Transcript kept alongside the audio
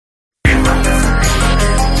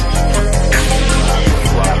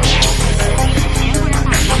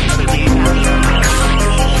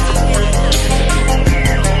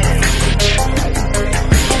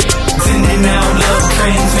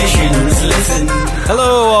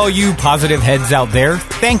Hello, all you positive heads out there.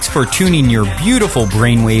 Thanks for tuning your beautiful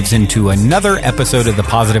brainwaves into another episode of the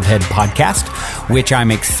Positive Head Podcast, which I'm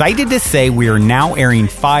excited to say we are now airing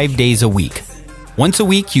 5 days a week. Once a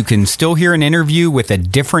week, you can still hear an interview with a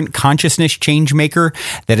different consciousness change maker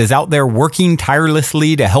that is out there working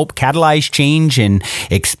tirelessly to help catalyze change and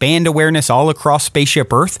expand awareness all across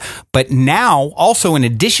Spaceship Earth. But now, also in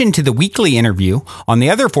addition to the weekly interview, on the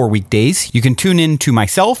other 4 weekdays, you can tune in to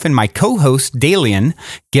myself and my co-host, Dalian,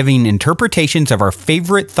 giving interpretations of our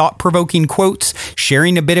favorite thought-provoking quotes,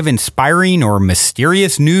 sharing a bit of inspiring or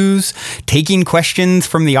mysterious news, taking questions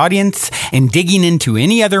from the audience, and digging into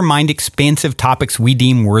any other mind-expansive topics we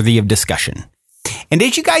deem worthy of discussion. And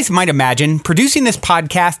as you guys might imagine, producing this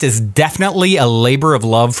podcast is definitely a labor of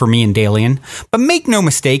love for me and Dalian. But make no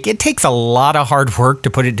mistake, it takes a lot of hard work to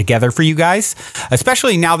put it together for you guys,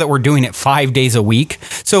 especially now that we're doing it 5 days a week.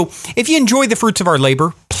 So if you enjoy the fruits of our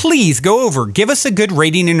labor, please go over, give us a good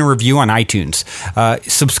rating and a review on iTunes.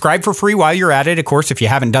 Subscribe for free while you're at it, of course, if you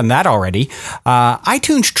haven't done that already.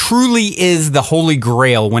 iTunes truly is the holy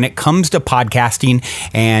grail when it comes to podcasting,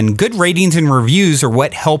 and good ratings and reviews are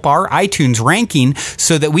what help our iTunes ranking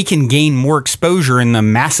so that we can gain more exposure in the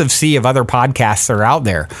massive sea of other podcasts that are out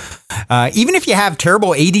there. Even if you have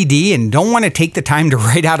terrible ADD and don't want to take the time to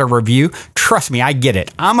write out a review, trust me, I get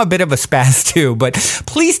it. I'm a bit of a spaz too, but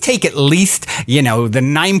please take at least,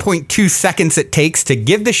 the 9.2 seconds it takes to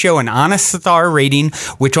give the show an honest star rating,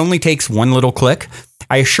 which only takes one little click.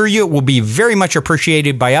 I assure you it will be very much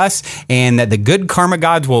appreciated by us, and that the good karma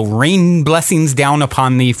gods will rain blessings down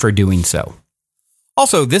upon thee for doing so.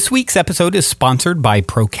 Also, this week's episode is sponsored by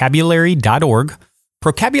Procabulary.org.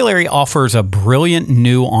 Procabulary offers a brilliant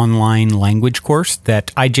new online language course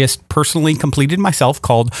that I just personally completed myself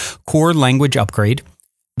called Core Language Upgrade.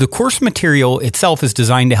 The course material itself is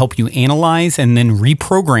designed to help you analyze and then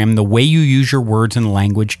reprogram the way you use your words and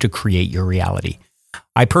language to create your reality.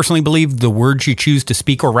 I personally believe the words you choose to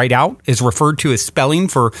speak or write out is referred to as spelling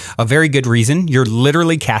for a very good reason. You're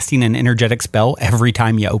literally casting an energetic spell every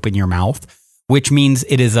time you open your mouth, which means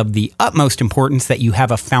it is of the utmost importance that you have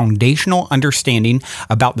a foundational understanding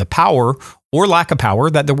about the power or lack of power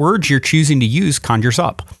that the words you're choosing to use conjures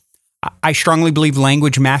up. I strongly believe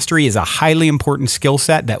language mastery is a highly important skill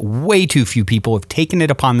set that way too few people have taken it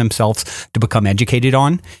upon themselves to become educated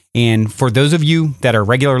on. And for those of you that are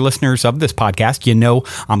regular listeners of this podcast, you know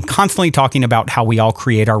I'm constantly talking about how we all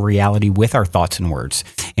create our reality with our thoughts and words.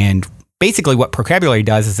 And basically, what Procabulary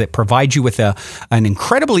does is it provides you with an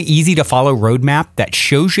incredibly easy to follow roadmap that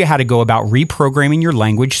shows you how to go about reprogramming your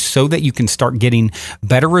language so that you can start getting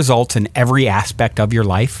better results in every aspect of your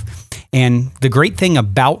life. And the great thing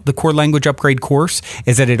about the Core Language Upgrade course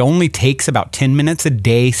is that it only takes about 10 minutes a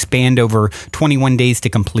day spanned over 21 days to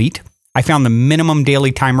complete. I found the minimum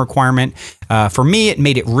daily time requirement. For me, it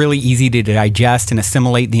made it really easy to digest and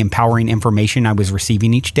assimilate the empowering information I was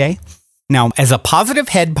receiving each day. Now, as a Positive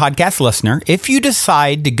Head podcast listener, if you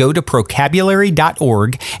decide to go to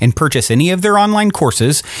Procabulary.org and purchase any of their online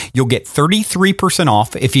courses, you'll get 33%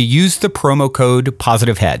 off if you use the promo code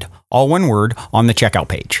PositiveHead, all one word, on the checkout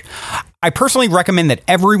page. I personally recommend that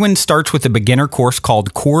everyone starts with a beginner course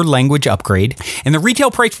called Core Language Upgrade, and the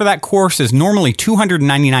retail price for that course is normally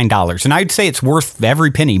 $299, and I'd say it's worth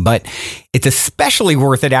every penny, but it's especially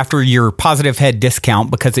worth it after your Positive Head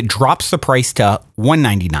discount because it drops the price to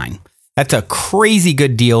 $199. That's a crazy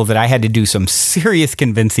good deal that I had to do some serious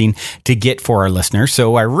convincing to get for our listeners.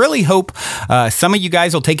 So I really hope some of you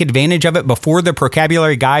guys will take advantage of it before the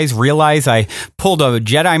Procabulary guys realize I pulled a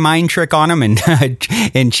Jedi mind trick on them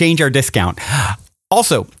and change our discount.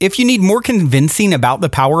 Also, if you need more convincing about the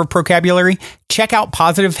power of Procabulary, check out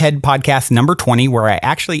Positive Head Podcast number 20, where I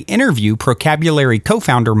actually interview Procabulary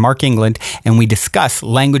co-founder Mark England, and we discuss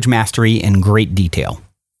language mastery in great detail.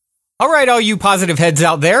 All right, all you positive heads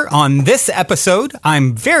out there, on this episode,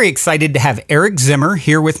 I'm very excited to have Eric Zimmer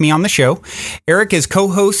here with me on the show. Eric is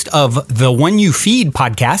co-host of the One You Feed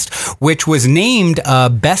podcast, which was named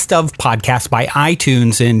Best of Podcast by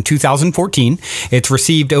iTunes in 2014. It's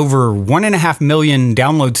received over 1.5 million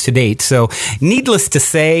downloads to date. So needless to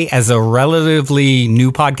say, as a relatively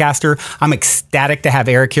new podcaster, I'm ecstatic to have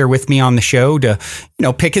Eric here with me on the show to,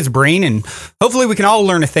 pick his brain, and hopefully we can all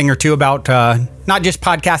learn a thing or two about not just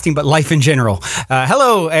podcasting, but life in general.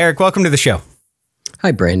 Hello, Eric. Welcome to the show.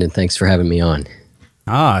 Hi, Brandon. Thanks for having me on.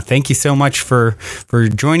 Thank you so much for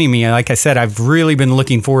joining me. Like I said, I've really been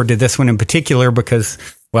looking forward to this one in particular because,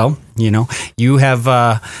 well, you have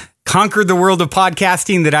conquered the world of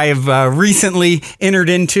podcasting that I have recently entered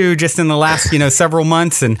into just in the last, several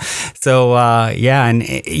months. And so,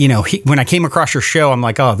 when I came across your show, I'm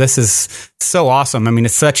like, oh, this is so awesome. I mean,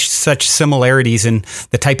 it's such similarities in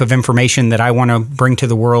the type of information that I want to bring to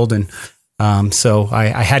the world. And so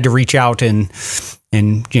I had to reach out and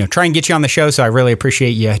try and get you on the show. So I really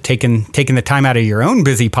appreciate you taking the time out of your own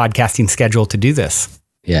busy podcasting schedule to do this.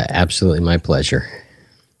 Yeah, absolutely. My pleasure.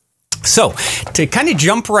 So to kind of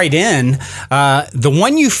jump right in, The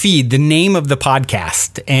One You Feed, the name of the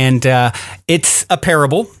podcast, and it's a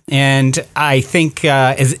parable. And I think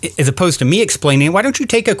as opposed to me explaining it, why don't you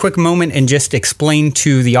take a quick moment and just explain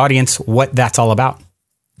to the audience what that's all about?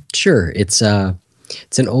 Sure. It's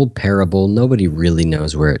an old parable. Nobody really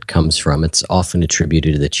knows where it comes from. It's often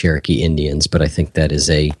attributed to the Cherokee Indians, but I think that is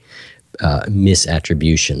a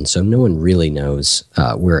misattribution. So no one really knows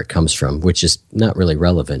where it comes from, which is not really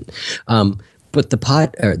relevant. But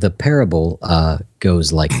the parable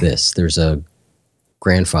goes like this. There's a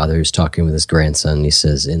grandfather who's talking with his grandson. And he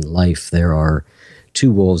says, in life, there are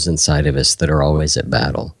two wolves inside of us that are always at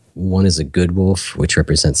battle. One is a good wolf, which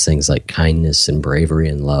represents things like kindness and bravery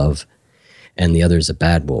and love. And the other is a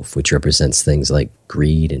bad wolf, which represents things like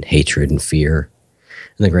greed and hatred and fear.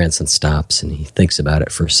 And the grandson stops and he thinks about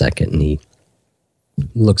it for a second and he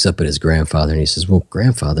looks up at his grandfather and he says, well,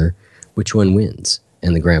 grandfather, which one wins?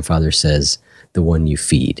 And the grandfather says, the one you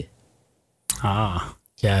feed. Ah,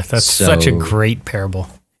 yeah, that's such a great parable.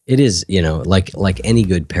 It is, like any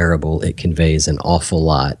good parable, it conveys an awful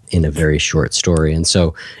lot in a very short story. And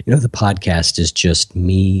so, the podcast is just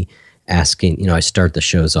me asking, I start the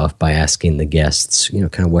shows off by asking the guests,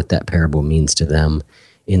 kind of what that parable means to them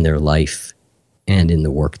in their life and in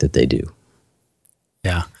the work that they do.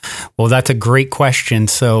 Yeah. Well, that's a great question.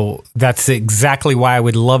 So that's exactly why I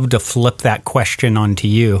would love to flip that question onto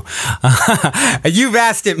you. You've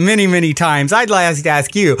asked it many, many times. I'd like to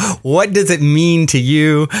ask you, what does it mean to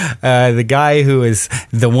you, the guy who is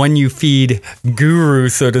the one you feed guru,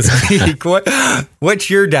 so to speak? What's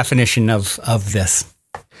your definition of this?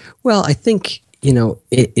 Well, I think,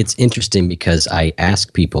 it's interesting because I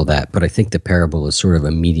ask people that, but I think the parable is sort of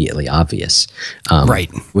immediately obvious. Right.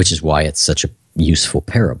 Which is why it's such a useful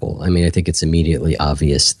parable. I mean, I think it's immediately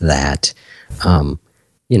obvious that,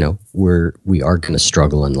 we are going to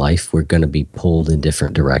struggle in life. We're going to be pulled in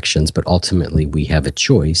different directions, but ultimately we have a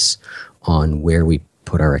choice on where we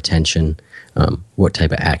put our attention, what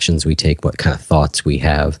type of actions we take, what kind of thoughts we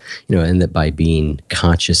have, and that by being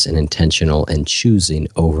conscious and intentional and choosing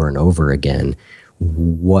over and over again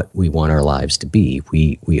what we want our lives to be,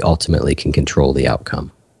 we ultimately can control the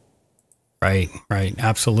outcome. Right.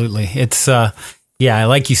 Absolutely. It's,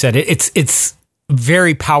 like you said, it's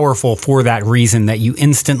very powerful for that reason that you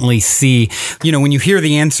instantly see, when you hear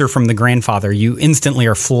the answer from the grandfather, you instantly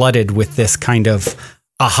are flooded with this kind of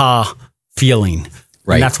aha feeling.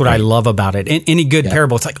 Right, and that's what I love about it. In any good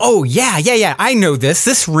parable, it's like, oh, yeah. I know this.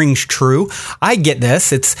 This rings true. I get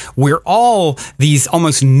this. We're all these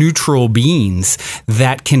almost neutral beings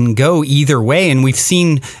that can go either way. And we've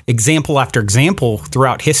seen example after example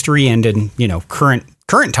throughout history and in,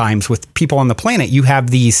 current times with people on the planet. You have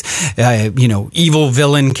these, evil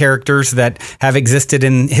villain characters that have existed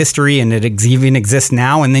in history and it even exists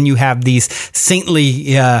now. And then you have these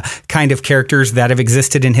saintly kind of characters that have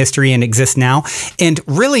existed in history and exist now. And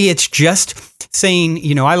really, it's just saying,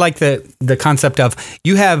 I like the concept of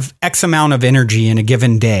you have X amount of energy in a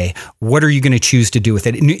given day. What are you going to choose to do with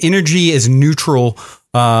it? Energy is neutral,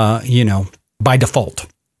 by default.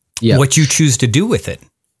 Yep. What you choose to do with it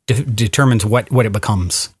determines what it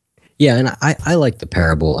becomes. Yeah, and I like the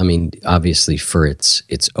parable. I mean, obviously for its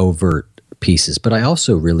overt pieces, but I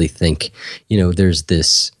also really think, there's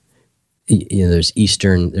this, there's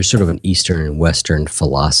sort of an Eastern and Western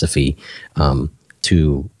philosophy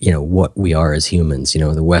to, what we are as humans.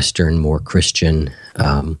 The Western, more Christian,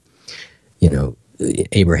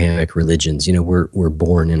 Abrahamic religions, we're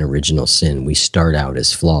born in original sin. We start out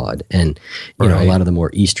as flawed. And, a lot of the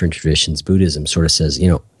more Eastern traditions, Buddhism sort of says,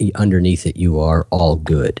 underneath it, you are all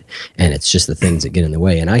good. And it's just the things that get in the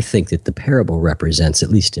way. And I think that the parable represents,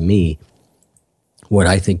 at least to me, what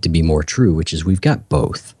I think to be more true, which is we've got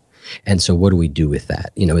both. And so what do we do with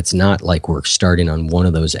that? It's not like we're starting on one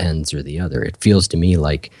of those ends or the other. It feels to me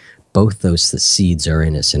like both those seeds are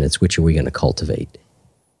in us, and it's which are we going to cultivate?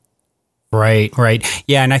 Right.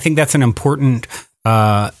 Yeah, and I think that's an important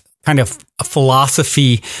kind of a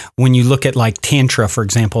philosophy when you look at like Tantra, for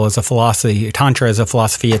example, as a philosophy. Tantra as a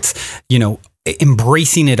philosophy, it's,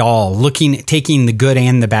 embracing it all, taking the good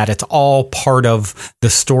and the bad. It's all part of the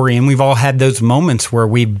story. And we've all had those moments where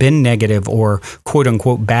we've been negative or quote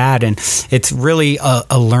unquote bad. And it's really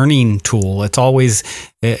a learning tool. It's always,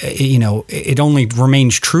 it only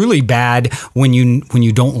remains truly bad when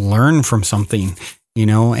you don't learn from something.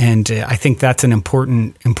 And I think that's an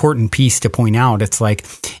important piece to point out. It's like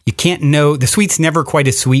you can't know the sweet's never quite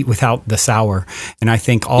as sweet without the sour. And I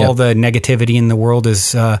think all the negativity in the world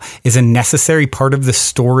is a necessary part of the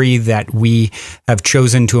story that we have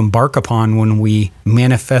chosen to embark upon when we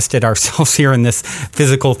manifested ourselves here in this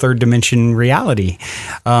physical third dimension reality.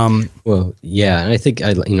 Well, yeah, and I think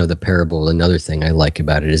the parable. Another thing I like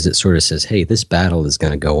about it is it sort of says, "Hey, this battle is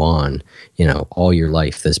going to go on. All your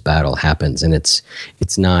life, this battle happens," and it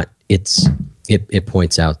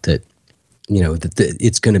points out that that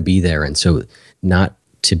it's going to be there, and so not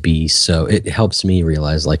to be so. It helps me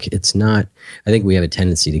realize it's not. I think we have a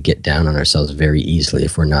tendency to get down on ourselves very easily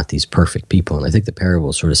if we're not these perfect people, and I think the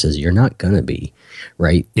parable sort of says you're not going to be,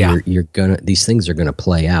 right? Yeah. You're gonna. These things are going to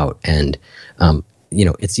play out, and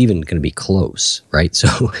it's even going to be close, right?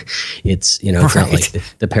 So it's, it's not like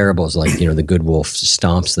the parable is like, the good wolf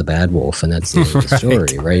stomps the bad wolf and that's the end of the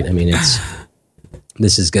story, right? I mean,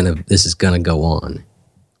 this is going to go on.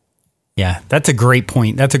 Yeah, that's a great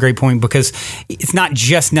point. That's a great point because it's not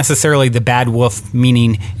just necessarily the bad wolf,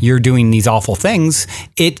 meaning you're doing these awful things.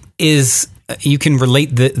 It is, you can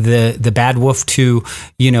relate the bad wolf to,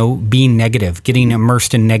 being negative, getting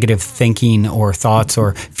immersed in negative thinking or thoughts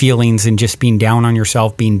or feelings and just being down on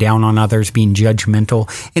yourself, being down on others, being judgmental,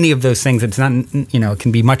 any of those things. It's not, it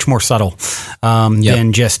can be much more subtle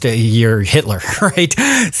than just you're Hitler, right?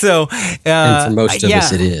 So, and for most of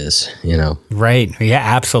us, it is, Right. Yeah,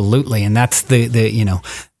 absolutely. And that's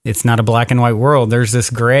it's not a black and white world. There's this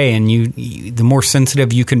gray, and the more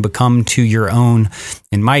sensitive you can become to your own,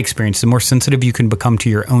 in my experience, the more sensitive you can become to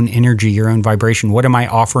your own energy, your own vibration. What am I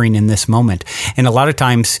offering in this moment? And a lot of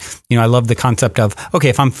times, I love the concept of, okay,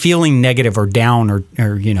 if I'm feeling negative or down or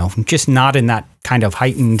just not in that kind of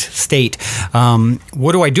heightened state,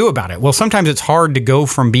 what do I do about it? Well, sometimes it's hard to go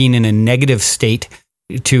from being in a negative state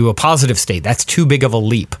to a positive state. That's too big of a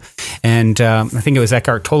leap. And I think it was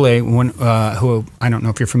Eckhart Tolle, who I don't know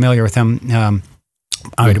if you're familiar with him.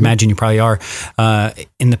 I would imagine you probably are.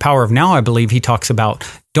 In The Power of Now, I believe he talks about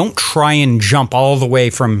don't try and jump all the way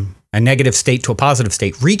from a negative state to a positive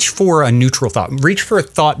state. Reach for a neutral thought. Reach for a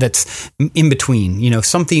thought that's in between,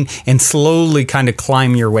 something, and slowly kind of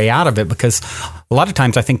climb your way out of it. Because a lot of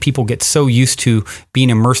times I think people get so used to being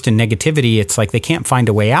immersed in negativity, it's like they can't find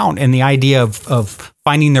a way out. And the idea of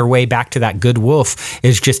finding their way back to that good wolf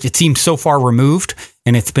is just, it seems so far removed,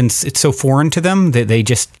 and it's so foreign to them that they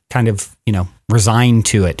just kind of, resign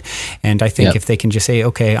to it. And I think if they can just say,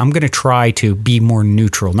 okay, I'm going to try to be more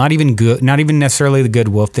neutral, not even good, not even necessarily the good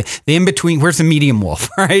wolf, the in between, where's the medium wolf,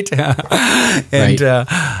 right? And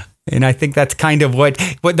I think that's kind of what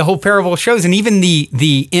the whole parable shows. And even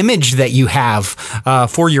the image that you have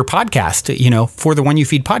for your podcast, for the One You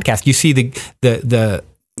Feed podcast, you see the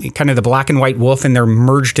kind of the black and white wolf, and they're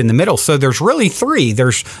merged in the middle. So there's really three.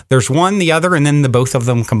 There's one, the other, and then the both of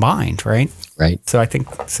them combined, right? Right. So I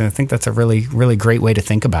think that's a really, really great way to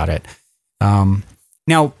think about it.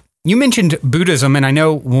 Now, you mentioned Buddhism, and I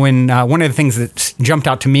know when one of the things that jumped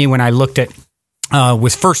out to me when I looked at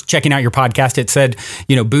was first checking out your podcast, it said,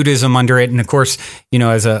 Buddhism under it. And of course,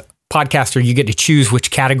 as a podcaster, you get to choose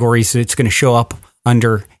which categories it's going to show up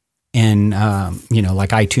under in,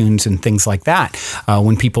 like iTunes and things like that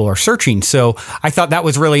when people are searching. So I thought that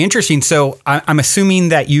was really interesting. So I'm assuming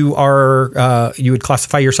that you would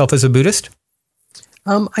classify yourself as a Buddhist?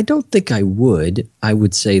 I don't think I would. I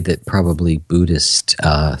would say that probably Buddhist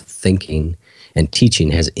thinking and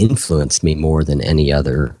teaching has influenced me more than any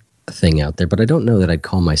other thing out there, but I don't know that I'd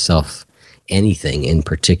call myself anything in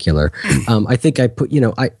particular. I think I put,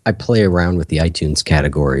 I play around with the iTunes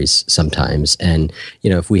categories sometimes. And,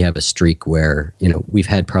 if we have a streak where, we've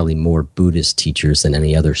had probably more Buddhist teachers than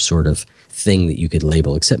any other sort of thing that you could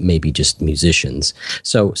label, except maybe just musicians.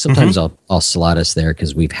 So sometimes I'll slot us there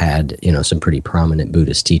because we've had, some pretty prominent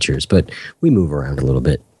Buddhist teachers, but we move around a little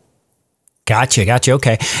bit. Gotcha.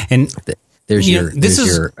 Okay. And there's your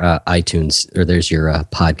iTunes, or there's your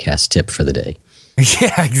podcast tip for the day.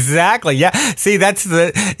 Yeah, exactly. Yeah. See, this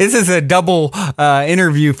is a double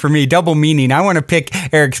interview for me, double meaning. I want to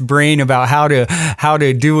pick Eric's brain about how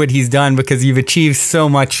to do what he's done, because you've achieved so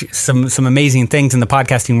much, some amazing things in the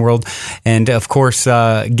podcasting world. And of course,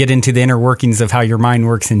 get into the inner workings of how your mind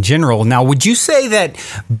works in general. Now, would you say that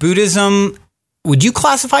would you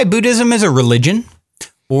classify Buddhism as a religion,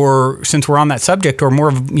 or, since we're on that subject, or more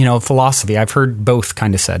of, philosophy? I've heard both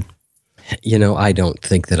kind of said. I don't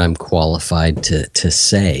think that I'm qualified to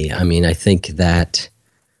say. I mean, I think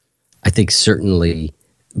certainly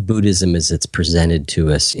Buddhism, as it's presented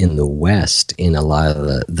to us in the West, in a lot of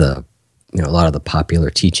a lot of the popular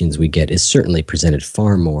teachings we get, is certainly presented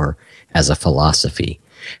far more as a philosophy.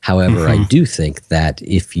 However, I do think that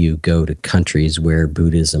if you go to countries where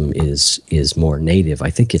Buddhism is more native,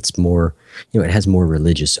 I think it's more, it has more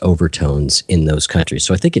religious overtones in those countries.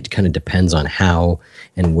 So I think it kind of depends on how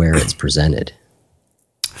and where it's presented.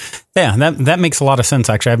 Yeah, that makes a lot of sense.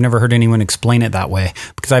 Actually, I've never heard anyone explain it that way,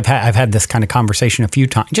 because I've had this kind of conversation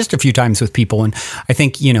just a few times with people, and I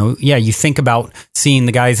think you think about seeing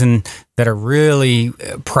the guys that are really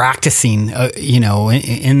practicing,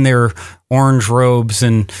 in their orange robes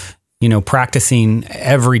and practicing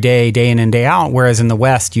every day, day in and day out. Whereas in the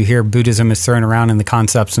West, you hear Buddhism is thrown around in the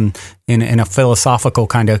concepts and in a philosophical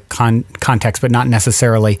kind of context, but not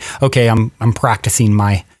necessarily. Okay, I'm practicing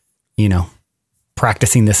my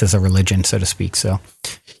practicing this as a religion, so to speak. So,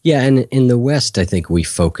 yeah, and in the West, I think we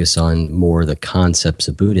focus on more the concepts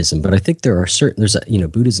of Buddhism, but I think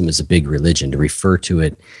Buddhism is a big religion. To refer to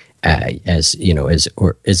it as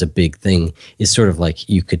a big thing is sort of like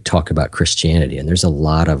you could talk about Christianity, and there's a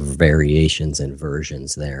lot of variations and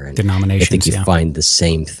versions there. And denominations. I think you find the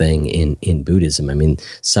same thing in Buddhism. I mean,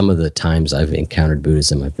 some of the times I've encountered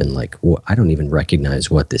Buddhism, I've been like, well, I don't even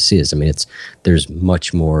recognize what this is. I mean, there's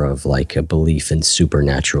much more of like a belief in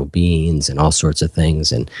supernatural beings and all sorts of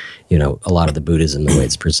things. And, a lot of the Buddhism, the way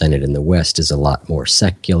it's presented in the West, is a lot more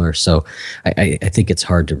secular. So I think it's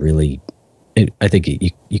hard to really... I think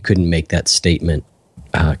you couldn't make that statement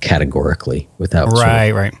categorically without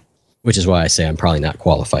right. Which is why I say I'm probably not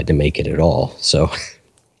qualified to make it at all. So,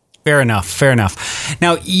 fair enough.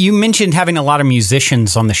 Now, you mentioned having a lot of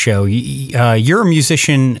musicians on the show. You're a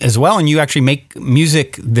musician as well, and you actually make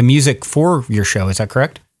the music for your show. Is that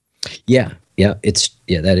correct? Yeah,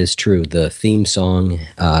 that is true. The theme song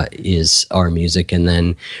is our music, and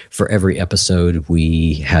then for every episode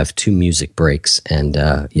we have 2 music breaks. And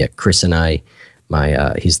Chris and I,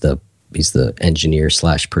 he's the engineer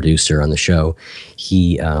 / producer on the show.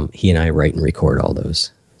 He and I write and record all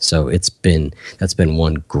those. So that's been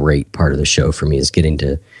one great part of the show for me, is getting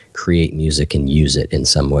to create music and use it in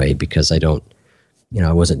some way, because I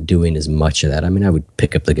wasn't doing as much of that. I mean, I would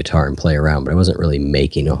pick up the guitar and play around, but I wasn't really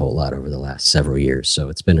making a whole lot over the last several years. So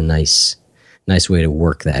it's been a nice way to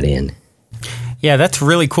work that in. Yeah, that's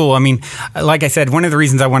really cool. I mean, like I said, one of the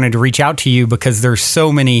reasons I wanted to reach out to you, because there's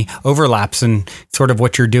so many overlaps in sort of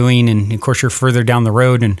what you're doing. And of course, you're further down the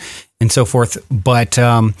road and so forth. But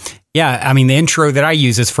I mean, the intro that I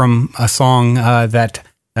use is from a song that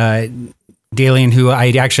Dalian,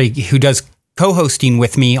 who does co-hosting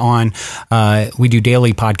with me on, we do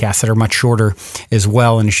daily podcasts that are much shorter as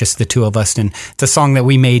well, and it's just the two of us, and it's a song that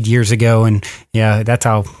we made years ago, and that's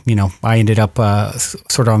how I ended up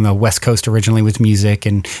sort of on the West Coast originally with music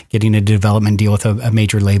and getting a development deal with a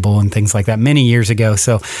major label and things like that many years ago.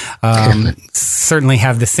 So certainly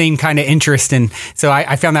have the same kind of interest, and so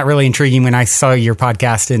I found that really intriguing when I saw your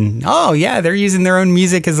podcast, and they're using their own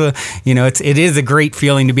music as a it is a great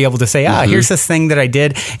feeling to be able to say here's this thing that I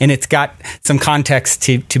did, and it's got some context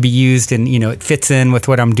to be used, and it fits in with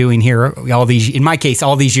what I'm doing here all these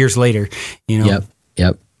years later.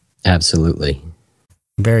 Yep, absolutely.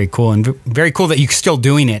 Very cool, and very cool that you're still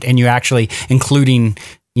doing it, and you actually including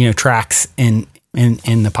tracks in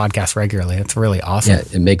the podcast regularly. That's really awesome. Yeah,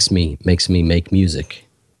 it makes me make music.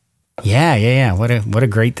 Yeah. What a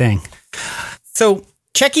great thing. So,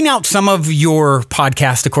 checking out some of your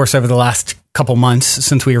podcast, of course, over the last couple months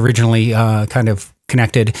since we originally kind of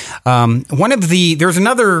connected. There's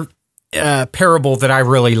another parable that I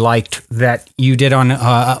really liked that you did on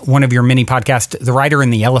one of your mini podcasts, The Rider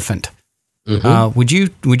and the Elephant. Mm-hmm. Would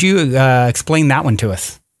you explain that one to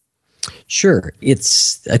us? Sure.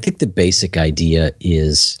 I think the basic idea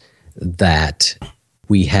is that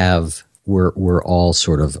we're all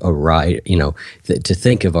sort of a rider, to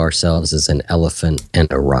think of ourselves as an elephant and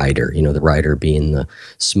a rider, the rider being the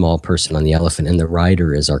small person on the elephant, and the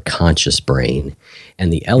rider is our conscious brain,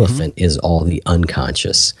 and the elephant is all the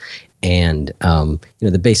unconscious. And,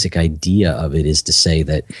 the basic idea of it is to say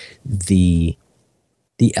that the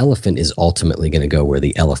elephant is ultimately going to go where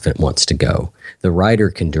the elephant wants to go. The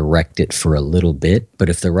rider can direct it for a little bit, but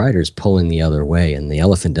if the rider's pulling the other way and the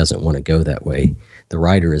elephant doesn't want to go that way, the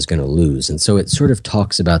rider is going to lose. And so it sort of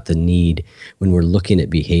talks about the need, when we're looking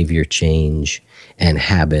at behavior change and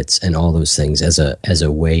habits and all those things, as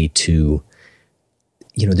a way to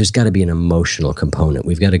there's got to be an emotional component.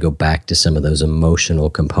 We've got to go back to some of those emotional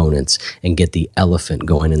components and get the elephant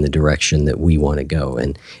going in the direction that we want to go.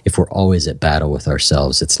 And if we're always at battle with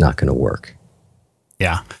ourselves, it's not going to work.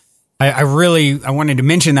 Yeah. I wanted to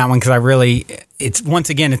mention that one because it's once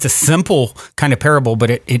again, it's a simple kind of parable, but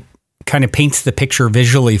it kind of paints the picture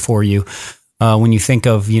visually for you when you think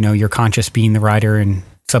of, your conscious being the rider and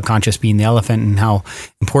subconscious being the elephant, and how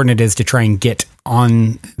important it is to try and get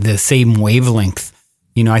on the same wavelength.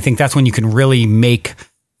 I think that's when you can really make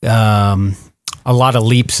a lot of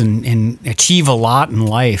leaps and achieve a lot in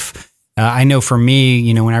life. I know for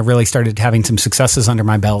me, when I really started having some successes under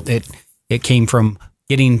my belt, it came from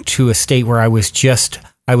getting to a state where I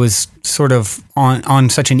was sort of on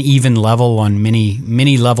such an even level on many,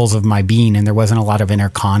 many levels of my being, and there wasn't a lot of inner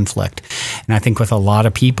conflict. And I think with a lot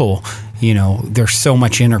of people, there's so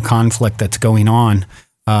much inner conflict that's going on.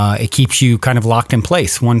 It keeps you kind of locked in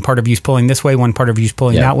place. One part of you's pulling this way, one part of you's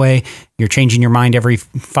pulling that way. You're changing your mind every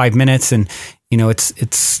 5 minutes, and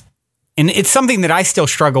it's something that I still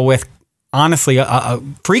struggle with, honestly,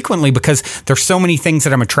 frequently, because there's so many things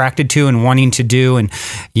that I'm attracted to and wanting to do, and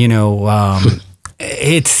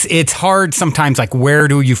it's hard sometimes. Like, where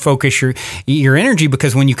do you focus your energy?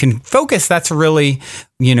 Because when you can focus, that's really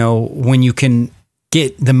when you can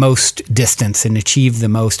get the most distance and achieve the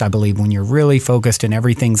most, I believe, when you're really focused and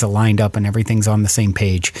everything's aligned up and everything's on the same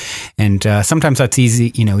page. And sometimes that's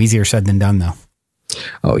easier said than done, though.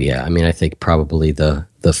 Oh yeah. I mean, I think probably the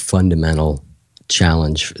fundamental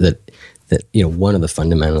challenge that one of the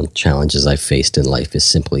fundamental challenges I've faced in life is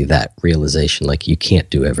simply that realization, like, you can't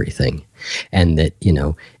do everything. And that,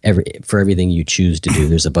 for everything you choose to do,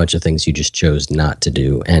 there's a bunch of things you just chose not to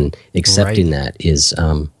do. And accepting that is,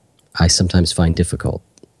 I sometimes find difficult.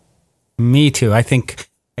 Me too. I think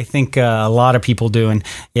a lot of people do. And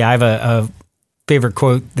yeah, I have a favorite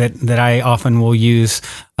quote that I often will use.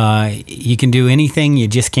 You can do anything, you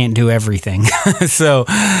just can't do everything. So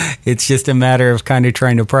it's just a matter of kind of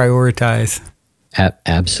trying to prioritize.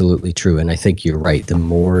 Absolutely true. And I think you're right. The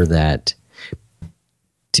more that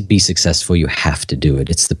to be successful, you have to do it.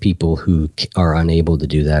 It's the people who are unable to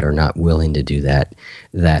do that or not willing to do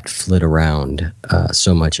that flit around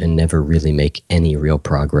so much and never really make any real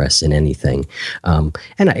progress in anything. And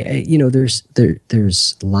there's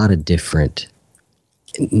a lot of different.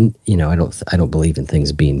 I don't believe in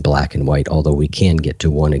things being black and white, although we can get to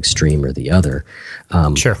one extreme or the other.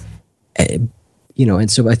 Sure.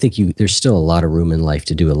 And so I think there's still a lot of room in life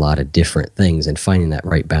to do a lot of different things, and finding that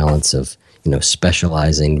right balance of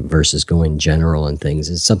specializing versus going general and things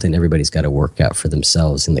is something everybody's got to work out for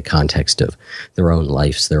themselves in the context of their own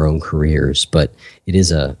lives, their own careers. But it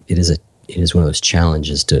is one of those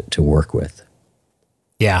challenges to work with.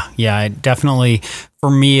 Yeah. It definitely, for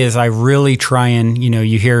me, is I really try and,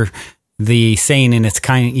 you hear the saying, and it's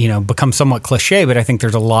kind of, become somewhat cliche, but I think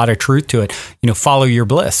there's a lot of truth to it. Follow your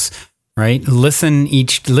bliss. Right? Listen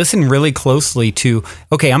really closely to,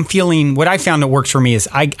 okay, I'm feeling, what I found that works for me is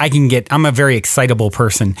I'm a very excitable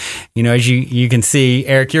person. As you can see,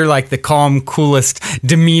 Eric, you're like the calm, coolest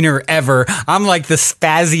demeanor ever. I'm like the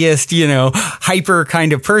spazziest, hyper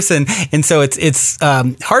kind of person. And so it's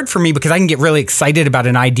hard for me because I can get really excited about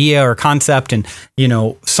an idea or concept and,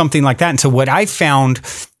 something like that. And so what I found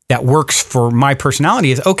that works for my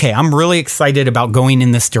personality is, okay, I'm really excited about going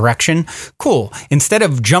in this direction. Cool. Instead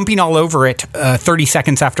of jumping all over it 30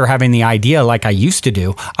 seconds after having the idea like I used to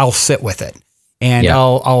do, I'll sit with it. And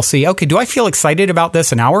I'll see, okay, do I feel excited about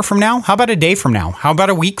this an hour from now? How about a day from now? How about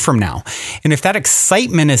a week from now? And if that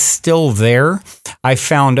excitement is still there, I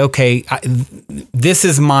found, okay, this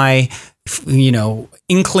is my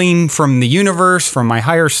inkling from the universe, from my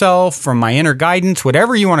higher self, from my inner guidance,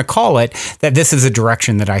 whatever you want to call it, that this is a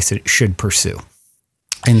direction that I should pursue.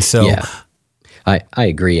 And so I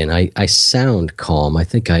agree. And I sound calm. I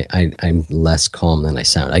think I'm less calm than I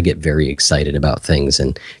sound. I get very excited about things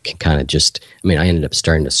and can kind of I ended up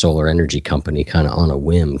starting a solar energy company kind of on a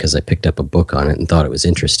whim because I picked up a book on it and thought it was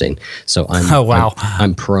interesting. So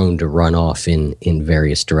I'm prone to run off in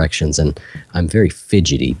various directions, and I'm very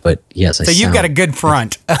fidgety, but yes, you've got a good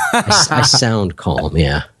front. I sound calm.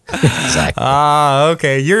 Yeah. Exactly.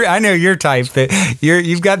 Okay. I know your type. That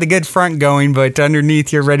you've got the good front going, but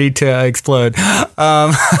underneath you're ready to explode.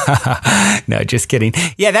 No, just kidding.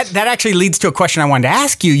 Yeah, that actually leads to a question I wanted to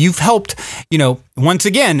ask you. You've helped, once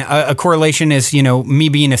again, a correlation is, me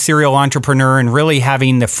being a serial entrepreneur and really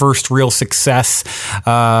having the first real success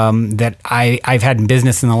that I've had in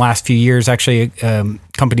business in the last few years. Actually, a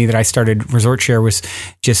company that I started, Resort Share, was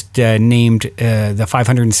just named the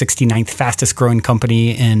 569th fastest growing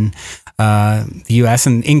company in the U.S.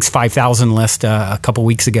 and Inc.'s 5,000 list a couple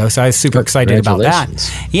weeks ago. So I was super excited about that.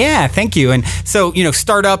 Yeah, thank you. And so,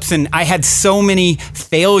 startups, and I had so many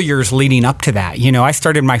failures leading up to that. I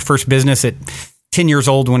started my first business at 10 years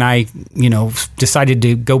old when I, decided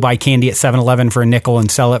to go buy candy at 7-Eleven for a nickel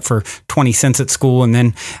and sell it for 20 cents at school. And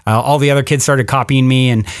then all the other kids started copying me.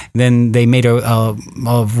 And then they made a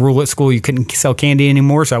rule at school, you couldn't sell candy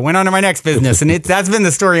anymore. So I went on to my next business. And that's been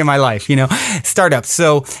the story of my life, startups.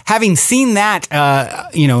 So having seen that,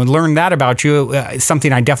 learned that about you,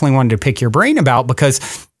 something I definitely wanted to pick your brain about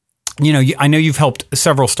because, I know you've helped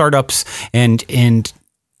several startups and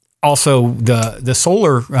also the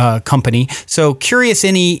solar company. So curious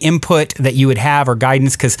any input that you would have or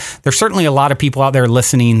guidance, because there's certainly a lot of people out there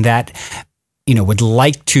listening that, would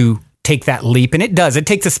like to take that leap. And it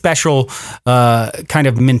takes a special kind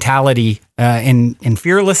of mentality and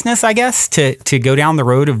fearlessness, I guess, to go down the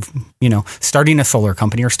road of, starting a solar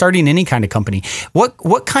company or starting any kind of company.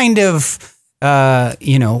 What kind of,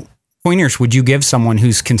 pointers would you give someone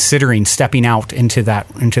who's considering stepping out into that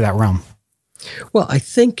realm? Well, I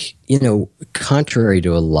think, contrary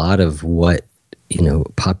to a lot of what,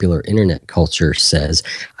 popular internet culture says,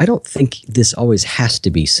 I don't think this always has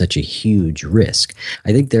to be such a huge risk.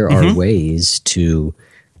 I think there are ways to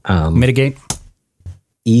mitigate,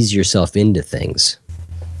 ease yourself into things.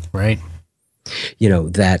 Right.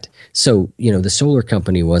 The solar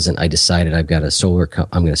company wasn't, I decided I'm going to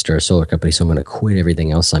start a solar company, so I'm going to quit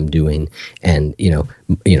everything else I'm doing and,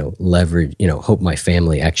 leverage, hope my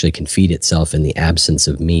family actually can feed itself in the absence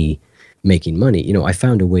of me making money. I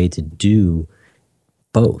found a way to do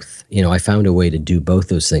both. I found a way to do both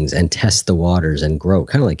those things and test the waters and grow,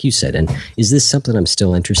 kind of like you said. And is this something I'm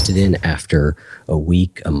still interested in after a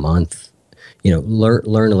week, a month?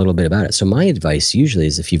 Learn a little bit about it. So my advice usually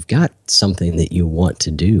is if you've got something that you want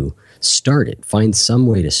to do, start it. Find some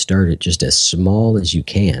way to start it just as small as you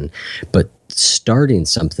can. But starting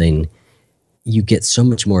something, you get so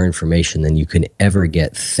much more information than you can ever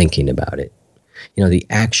get thinking about it. The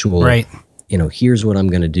actual, right. Here's what I'm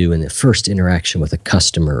going to do in the first interaction with a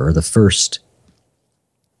customer or the first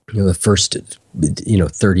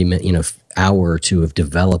 30 minutes, hour or two of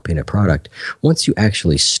developing a product. Once you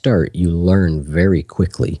actually start, you learn very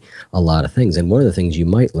quickly a lot of things. And one of the things you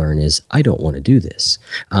might learn is, I don't want to do this.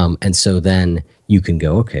 And so then you can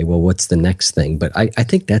go, okay, well, what's the next thing? But I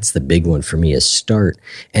think that's the big one for me is start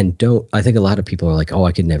and don't. I think a lot of people are like, oh,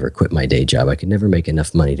 I could never quit my day job. I could never make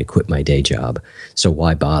enough money to quit my day job. So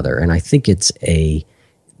why bother? And I think you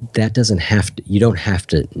don't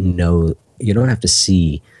have to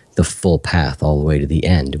see the full path all the way to the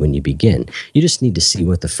end when you begin. You just need to see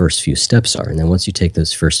what the first few steps are. And then once you take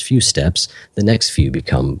those first few steps, the next few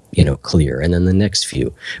become, clear, and then the next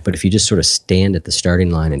few. But if you just sort of stand at the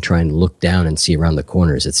starting line and try and look down and see around the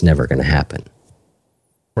corners, it's never going to happen.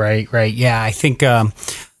 Right. Yeah, I think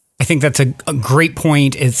that's a great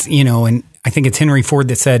point. It's, and I think it's Henry Ford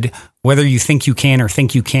that said, whether you think you can or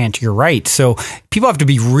think you can't, you're right. So people have to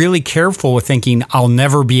be really careful with thinking, I'll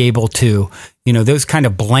never be able to, those kind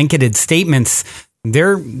of blanketed statements.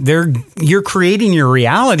 You're creating your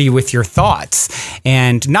reality with your thoughts,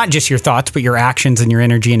 and not just your thoughts, but your actions and your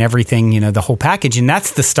energy and everything, the whole package. And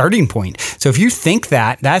that's the starting point. So if you think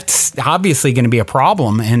that's obviously going to be a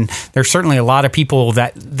problem. And there's certainly a lot of people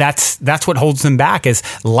that's what holds them back is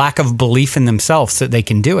lack of belief in themselves that they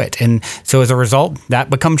can do it. And so as a result, that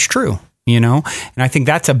becomes true. And I think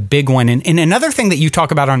that's a big one. And another thing that you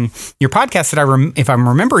talk about on your podcast that if I'm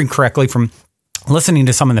remembering correctly from listening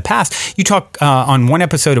to some in the past, you talk on one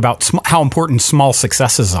episode about how important small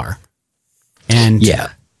successes are. And yeah.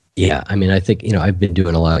 I mean, I think, I've been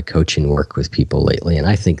doing a lot of coaching work with people lately, and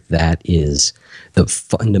I think that is the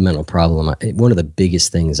fundamental problem. One of the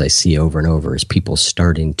biggest things I see over and over is people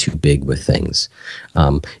starting too big with things.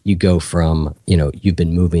 You go from, you've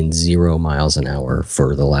been moving 0 miles an hour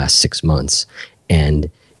for the last 6 months, and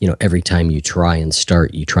every time you try and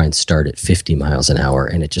start at 50 miles an hour,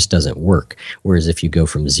 and it just doesn't work. Whereas if you go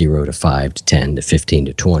from 0 to 5 to 10 to 15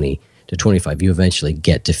 to 20 to 25, you eventually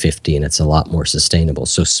get to 50, and it's a lot more sustainable.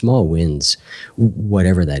 So small wins,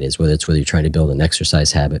 whatever that is, whether you're trying to build an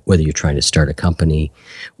exercise habit, whether you're trying to start a company,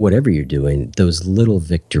 whatever you're doing, those little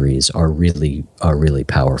victories are really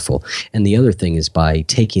powerful. And the other thing is, by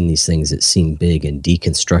taking these things that seem big and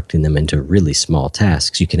deconstructing them into really small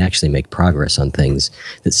tasks, you can actually make progress on things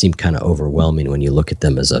that seem kind of overwhelming when you look at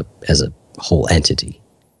them as a whole entity.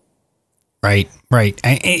 Right, right.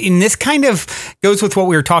 And this kind of goes with what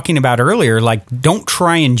we were talking about earlier. Like, don't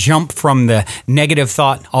try and jump from the negative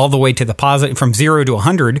thought all the way to the positive, from 0 to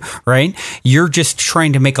 100, right? You're just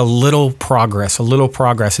trying to make a little progress.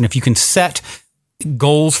 And if you can set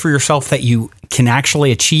goals for yourself that you can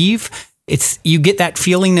actually achieve, you get that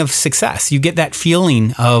feeling of success. You get that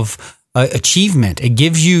feeling of achievement. It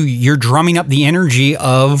gives you're drumming up the energy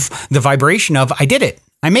of the vibration of, I did it.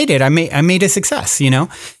 I made it. I made a success,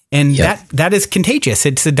 And that is contagious.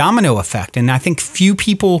 It's a domino effect. And I think few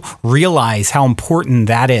people realize how important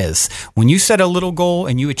that is. When you set a little goal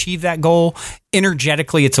and you achieve that goal,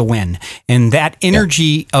 energetically, it's a win. And that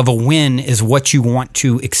energy of a win is what you want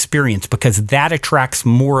to experience, because that attracts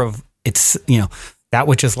more of its, that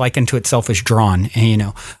which is likened to itself is drawn.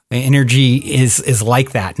 And, energy is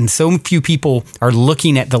like that. And so few people are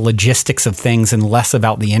looking at the logistics of things and less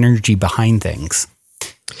about the energy behind things.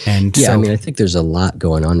 And I think there's a lot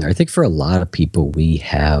going on there. I think for a lot of people, we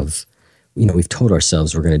have, we've told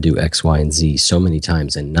ourselves we're going to do X, Y, and Z so many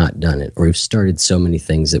times and not done it, or we've started so many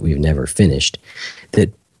things that we've never finished,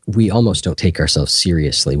 that we almost don't take ourselves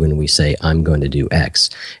seriously when we say, I'm going to do X.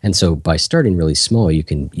 And so by starting really small, you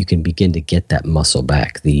can begin to get that muscle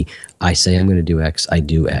back. I say I'm going to do X, I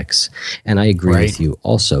do X. And I agree with you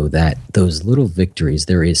also that those little victories,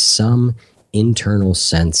 there is some internal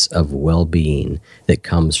sense of well-being that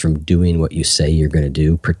comes from doing what you say you're going to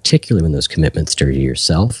do, particularly when those commitments are to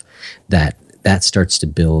yourself, that starts to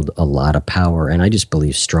build a lot of power. And I just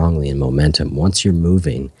believe strongly in momentum. Once you're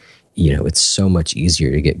moving, it's so much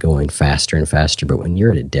easier to get going faster and faster. But when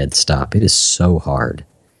you're at a dead stop, it is so hard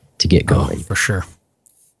to get going. Oh, for sure.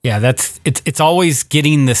 Yeah, it's always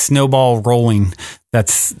getting the snowball rolling.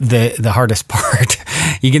 That's the hardest part.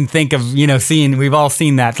 You can think of, we've all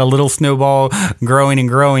seen that, the little snowball growing and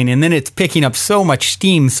growing, and then it's picking up so much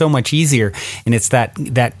steam, so much easier. And it's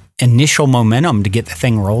that initial momentum to get the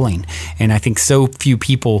thing rolling. And I think so few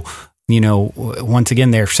people, once again,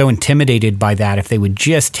 they're so intimidated by that. If they would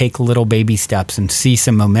just take little baby steps and see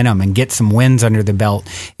some momentum and get some wins under the belt,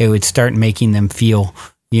 it would start making them feel,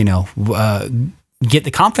 get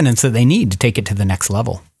the confidence that they need to take it to the next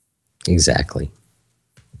level. Exactly.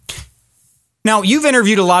 Now, you've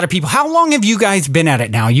interviewed a lot of people. How long have you guys been at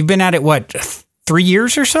it now? You've been at it, 3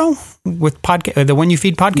 years or so with the When You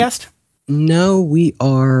Feed podcast? No, we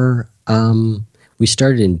are. We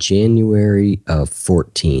started in January of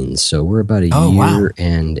 2014, so we're about a year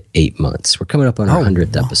and 8 months. We're coming up on our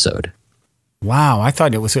 100th episode. Wow, I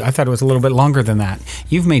thought it was a little bit longer than that.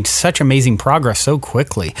 You've made such amazing progress so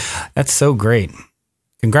quickly. That's so great.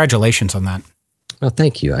 Congratulations on that. Well,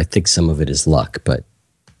 thank you. I think some of it is luck, but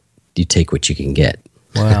you take what you can get.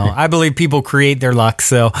 Well, I believe people create their luck.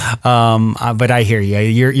 So, but I hear you.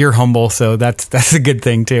 You're humble, so that's a good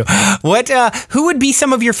thing too. Who would be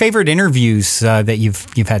some of your favorite interviews that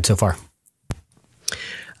you've had so far?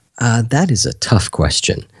 That is a tough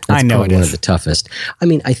question. I know it is one of the toughest. I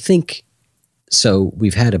mean, I think so.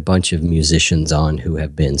 We've had a bunch of musicians on who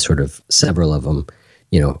have been several of them.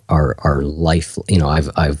 Our life.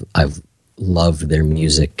 I've loved their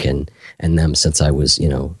music and them since I was,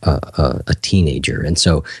 a teenager. And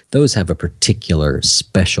so those have a particular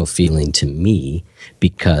special feeling to me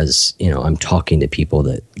because, I'm talking to people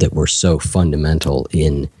that were so fundamental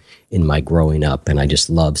in my growing up and I just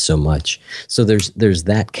love so much. So there's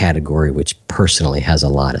that category, which personally has a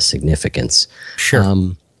lot of significance.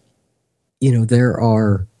 Sure.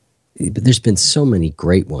 There's been so many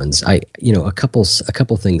great ones. A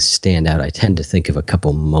couple things stand out. I tend to think of a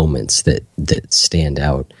couple moments that stand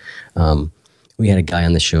out. We had a guy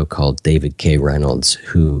on the show called David K. Reynolds,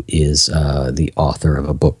 who is the author of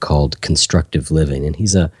a book called Constructive Living, and he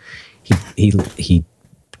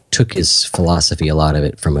took his philosophy, a lot of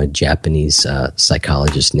it, from a Japanese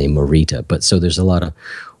psychologist named Morita. But so there's a lot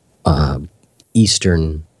of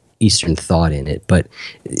Eastern thought in it, but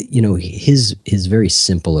his very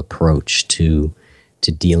simple approach to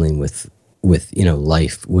dealing with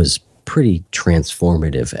life was pretty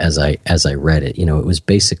transformative as I read it. It was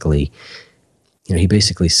basically, he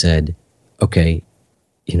basically said, okay,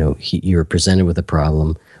 you're presented with a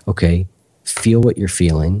problem. Okay, feel what you're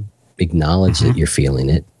feeling, acknowledge that you're feeling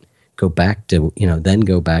it. Go back to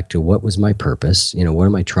what was my purpose? What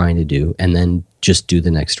am I trying to do? And then just do the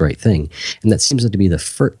next right thing. And that seems to be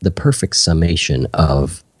the perfect summation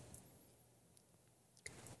of,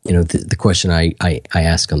 the question I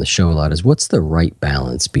ask on the show a lot is, what's the right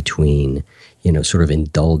balance between, sort of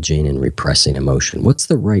indulging and repressing emotion? What's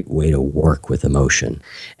the right way to work with emotion?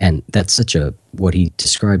 And that's what he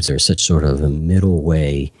describes there is such sort of a middle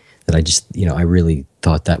way that I really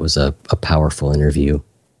thought that was a powerful interview.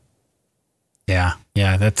 Yeah.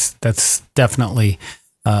 Yeah, that's definitely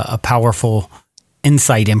a powerful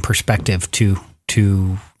insight and perspective to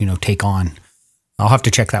take on. I'll have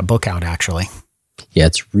to check that book out, actually. Yeah,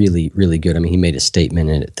 it's really, really good. I mean, he made a statement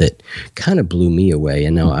in it that kind of blew me away.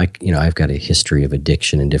 And now I've got a history of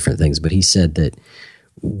addiction and different things, but he said that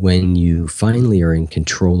when you finally are in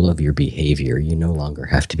control of your behavior, you no longer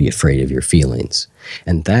have to be afraid of your feelings.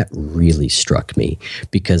 And that really struck me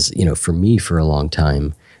because, for me, for a long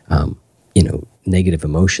time, negative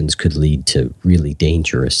emotions could lead to really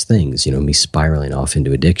dangerous things, me spiraling off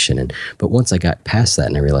into addiction. But once I got past that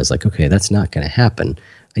and I realized, like, okay, that's not going to happen,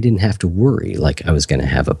 I didn't have to worry like I was going to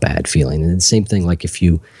have a bad feeling. And the same thing, like if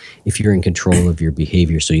you're in control of your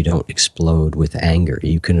behavior so you don't explode with anger,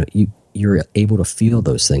 you're able to feel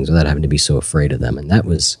those things without having to be so afraid of them. And I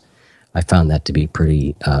found that to be a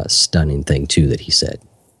pretty stunning thing too that he said.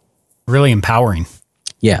 Really empowering.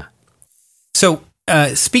 Yeah. So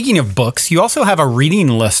speaking of books, you also have a reading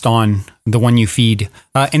list on The One You Feed.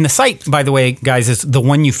 And the site, by the way, guys, is The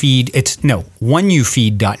One You Feed.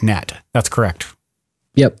 OneYouFeed.net. That's correct.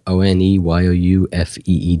 Yep.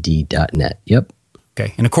 ONEYOUFEED.net. Yep.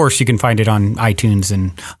 Okay. And of course, you can find it on iTunes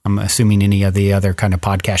and I'm assuming any of the other kind of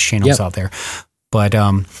podcast channels out there. But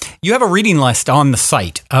you have a reading list on the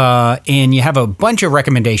site and you have a bunch of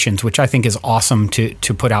recommendations, which I think is awesome to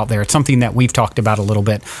put out there. It's something that we've talked about a little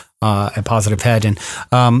bit at Positive Head. And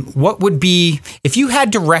what would be, if you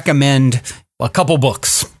had to recommend a couple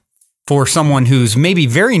books for someone who's maybe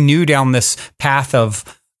very new down this path of,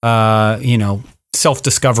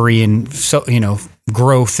 self-discovery and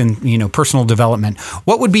growth and personal development,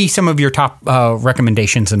 what would be some of your top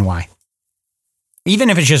recommendations and why? Even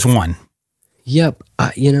if it's just one. Yep.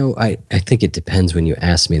 I think it depends when you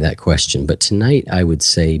ask me that question, but tonight I would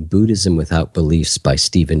say Buddhism Without Beliefs by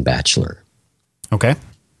Stephen Batchelor. Okay.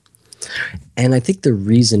 And I think the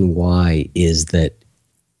reason why is that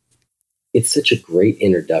it's such a great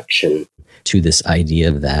introduction to this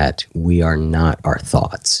idea that we are not our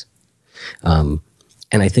thoughts.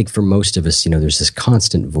 And I think for most of us, there's this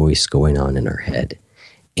constant voice going on in our head.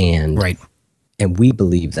 And right. And we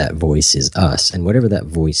believe that voice is us. And whatever that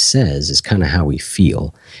voice says is kind of how we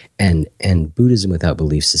feel. And Buddhism Without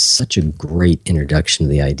Beliefs is such a great introduction to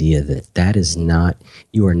the idea that is not,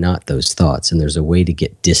 you are not those thoughts. And there's a way to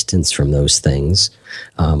get distance from those things.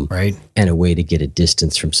 Right. And a way to get a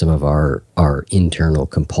distance from some of our internal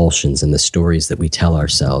compulsions and the stories that we tell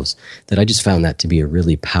ourselves, that I just found that to be a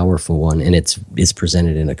really powerful one. And it's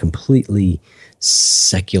presented in a completely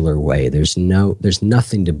secular way. There's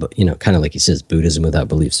nothing to, kind of like he says, Buddhism Without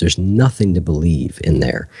Beliefs. There's nothing to believe in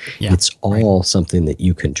there. Yeah, it's all something that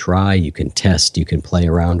you can try, you can test, you can play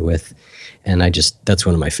around with. And that's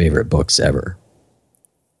one of my favorite books ever.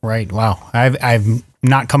 Right. Wow. I've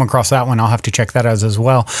not come across that one. I'll have to check that out as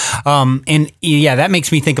well. And yeah, that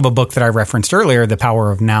makes me think of a book that I referenced earlier, The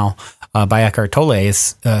Power of Now, by Eckhart Tolle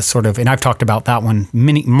is and I've talked about that one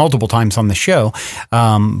multiple times on the show,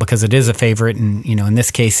 because it is a favorite. And, in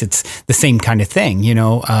this case, it's the same kind of thing.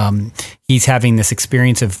 He's having this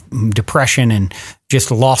experience of depression and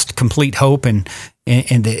just lost complete hope and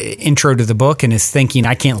the intro to the book, and is thinking,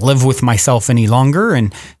 I can't live with myself any longer.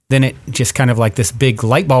 And then it just kind of like this big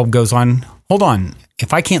light bulb goes on. Hold on.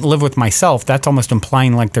 If I can't live with myself, that's almost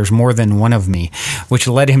implying like there's more than one of me, which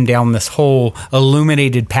led him down this whole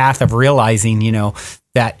illuminated path of realizing,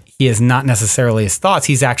 that he is not necessarily his thoughts.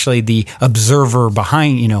 He's actually the observer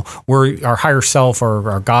behind, where our higher self or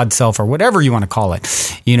our God self or whatever you want to call it,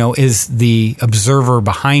 is the observer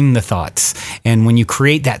behind the thoughts. And when you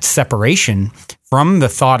create that separation from the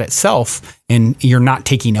thought itself and you're not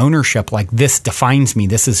taking ownership, like this defines me,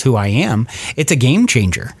 this is who I am, it's a game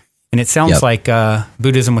changer. And it sounds like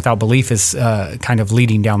Buddhism Without Belief is kind of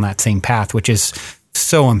leading down that same path, which is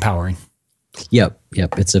so empowering. Yep.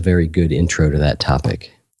 It's a very good intro to that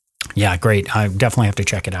topic. Yeah, great. I definitely have to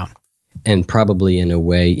check it out. And probably in a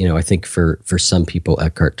way, I think for some people,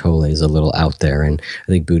 Eckhart Tolle is a little out there. And I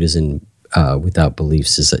think Buddhism Without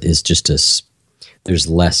Beliefs is just there's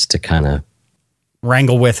less to kind of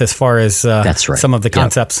wrangle with as far as that's right. Some of the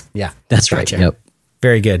concepts. Yeah, that's right. Yep.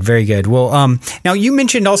 Very good. Very good. Well, now you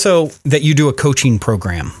mentioned also that you do a coaching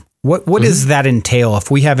program. What does that entail? If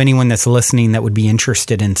we have anyone that's listening that would be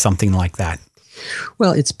interested in something like that?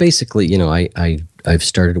 Well, it's basically, I've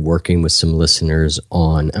started working with some listeners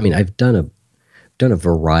on, I've done a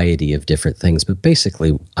variety of different things, but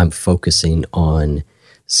basically I'm focusing on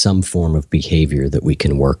some form of behavior that we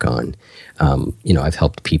can work on. I've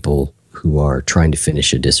helped people who are trying to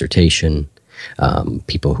finish a dissertation,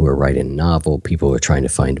 people who are writing a novel, people who are trying to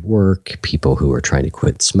find work, people who are trying to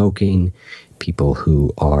quit smoking, people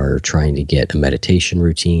who are trying to get a meditation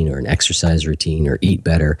routine or an exercise routine or eat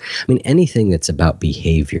better. I mean, anything that's about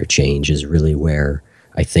behavior change is really where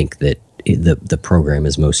I think that the program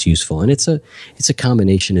is most useful. And it's a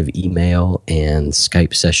combination of email and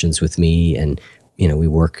Skype sessions with me, and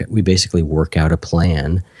we basically work out a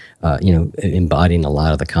plan, embodying a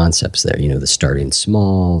lot of the concepts there, the starting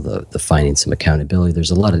small, the finding some accountability.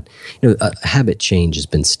 There's a lot of, habit change has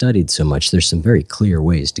been studied so much. There's some very clear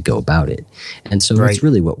ways to go about it. And so that's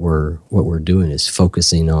really what we're doing, is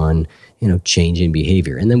focusing on, changing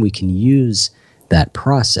behavior. And then we can use that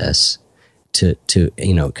process to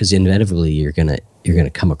because inevitably you're going to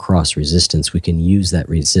come across resistance. We can use that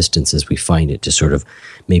resistance as we find it to sort of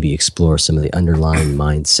maybe explore some of the underlying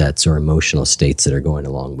mindsets or emotional states that are going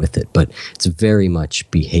along with it. But it's very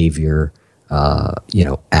much behavior,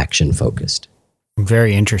 action focused.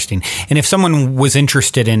 Very interesting. And if someone was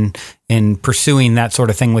interested in pursuing that sort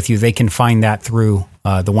of thing with you, they can find that through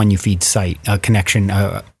the One You Feed site, connection,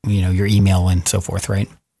 your email and so forth, right?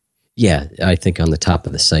 Yeah, I think on the top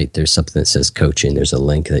of the site, there's something that says coaching. There's a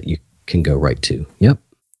link that you can go right to. Yep.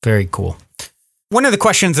 Very cool. One of the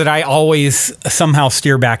questions that I always somehow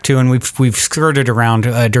steer back to, and we've skirted around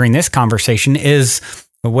during this conversation, is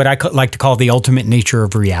what I like to call the ultimate nature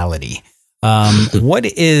of reality. What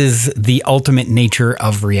is the ultimate nature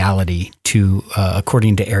of reality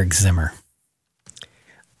according to Eric Zimmer?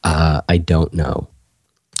 I don't know.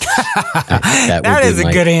 That is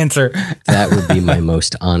a good answer. That would be my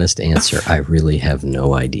most honest answer. I really have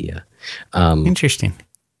no idea. Interesting.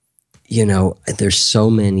 There's so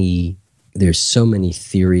many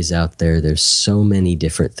theories out there. There's so many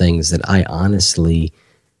different things that I honestly,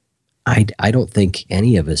 I don't think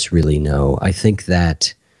any of us really know. I think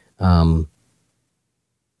that, I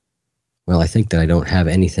think that I don't have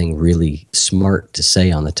anything really smart to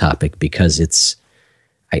say on the topic, because it's,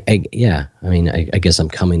 I guess I'm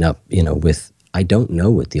coming up, with, I don't know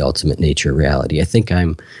what the ultimate nature of reality. I think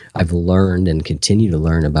I've learned and continue to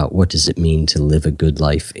learn about what does it mean to live a good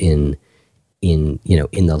life in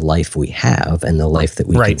the life we have and the life that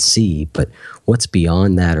we can see. But what's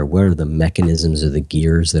beyond that, or what are the mechanisms or the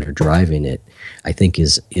gears that are driving it, I think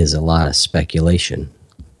is a lot of speculation.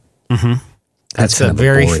 Mm-hmm. That's kind of a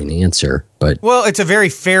boring answer, but... Well, it's a very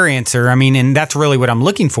fair answer. I mean, and that's really what I'm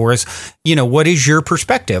looking for is, what is your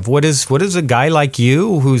perspective? What is a guy like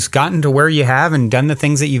you who's gotten to where you have and done the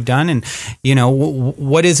things that you've done, and,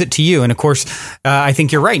 what is it to you? And of course, I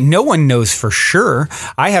think you're right. No one knows for sure.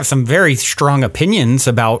 I have some very strong opinions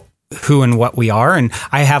about who and what we are, and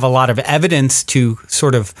I have a lot of evidence to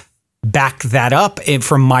sort of back that up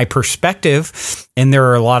from my perspective. And there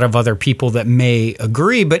are a lot of other people that may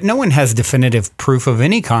agree, but no one has definitive proof of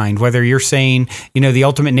any kind. Whether you're saying, the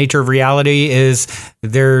ultimate nature of reality is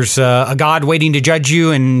there's a God waiting to judge you,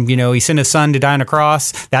 and, he sent his son to die on a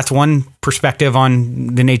cross. That's one perspective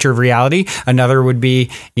on the nature of reality. Another would be,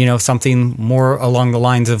 something more along the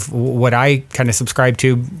lines of what I kind of subscribe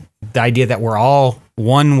to, the idea that we're all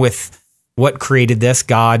one with what created this,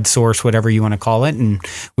 God, source, whatever you want to call it. And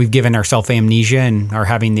we've given ourselves amnesia and are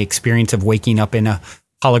having the experience of waking up in a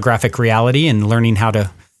holographic reality and learning how to,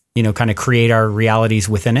 kind of create our realities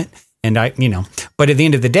within it. And but at the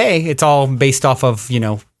end of the day, it's all based off of,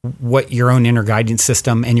 what your own inner guidance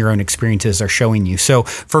system and your own experiences are showing you. So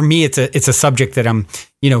for me, it's a subject that I'm,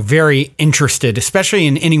 very interested, especially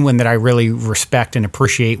in anyone that I really respect and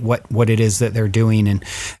appreciate what it is that they're doing, and,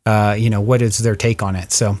 what is their take on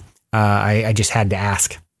it. So I just had to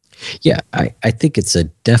ask. Yeah, I think it's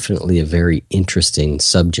definitely a very interesting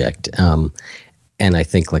subject. And I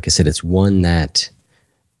think, like I said, it's one that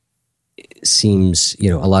seems,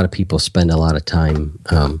 a lot of people spend a lot of time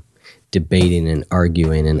debating and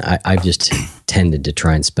arguing. And I've just tended to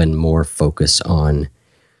try and spend more focus on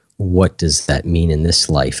what does that mean in this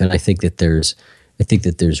life. And I think that there's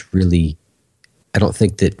really, I don't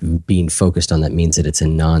think that being focused on that means that it's a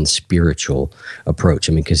non-spiritual approach.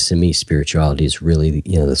 I mean, because to me, spirituality is really,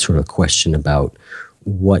 the sort of question about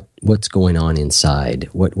what's going on inside,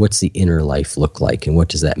 what's the inner life look like, and what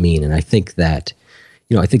does that mean? And I think that,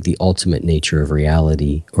 I think the ultimate nature of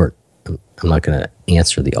reality, or I'm not going to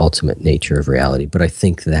answer the ultimate nature of reality, but I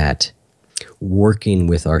think that working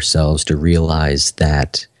with ourselves to realize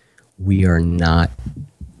that we are not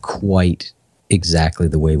quite exactly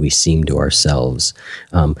the way we seem to ourselves.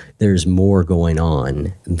 There's more going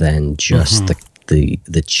on than just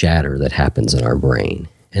the chatter that happens in our brain.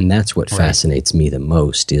 And that's what fascinates me the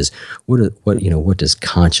most is what does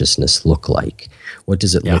consciousness look like? What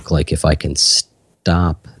does it look like if I can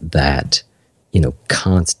stop that,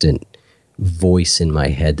 constant voice in my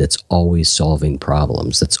head that's always solving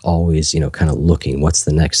problems, that's always, kind of looking, what's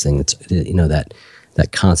the next thing? That's,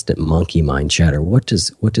 that constant monkey mind chatter. What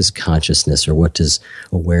does consciousness or what does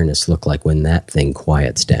awareness look like when that thing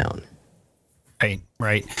quiets down?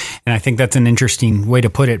 Right. And I think that's an interesting way to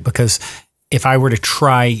put it, because if I were to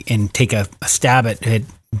try and take a stab at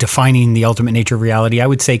defining the ultimate nature of reality, I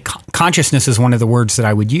would say consciousness is one of the words that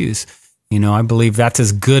I would use. I believe that's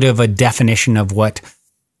as good of a definition of what,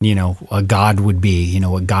 a God would be.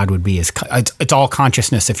 What God would be is it's all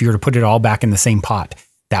consciousness. If you were to put it all back in the same pot,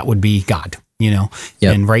 that would be God, Yep.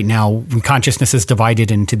 And right now consciousness is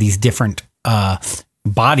divided into these different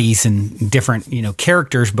bodies and different,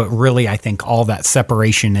 characters, but really I think all that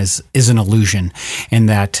separation is an illusion, and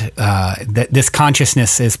that this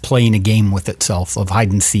consciousness is playing a game with itself of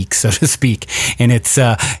hide and seek, so to speak. And it's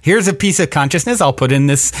here's a piece of consciousness, I'll put in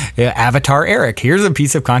this avatar Eric. Here's a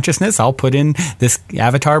piece of consciousness, I'll put in this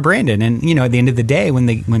avatar Brandon. And at the end of the day,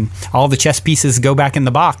 when all the chess pieces go back in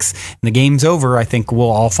the box and the game's over, I think we'll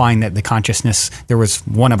all find that the consciousness, there was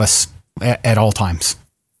one of us at all times.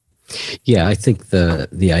 Yeah, I think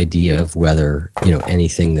the idea of whether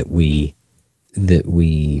anything that we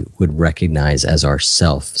would recognize as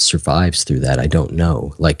ourself survives through that, I don't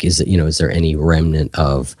know. Like, is there any remnant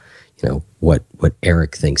of what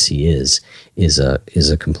Eric thinks he is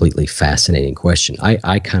a completely fascinating question.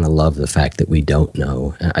 I kind of love the fact that we don't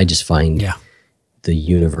know. I just find the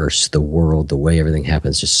universe, the world, the way everything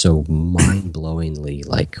happens, just so mind-blowingly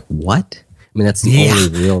like, what? I mean, that's the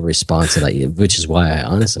only real response that which is why I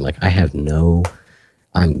honestly,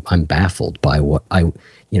 I'm baffled by what I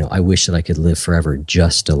wish that I could live forever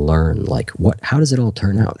just to learn, how does it all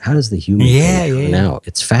turn out? How does the human thing turn out?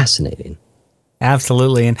 It's fascinating.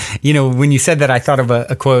 Absolutely. And, when you said that, I thought of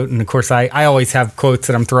a quote. And of course, I always have quotes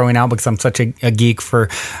that I'm throwing out because I'm such a geek for,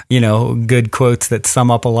 good quotes that sum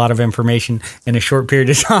up a lot of information in a short period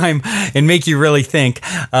of time and make you really think.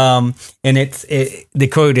 And the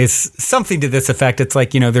quote is something to this effect. It's like,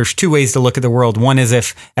 there's two ways to look at the world. One is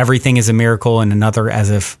if everything is a miracle, and another as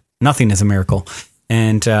if nothing is a miracle.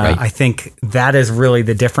 And right. I think that is really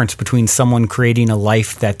the difference between someone creating a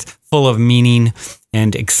life that's full of meaning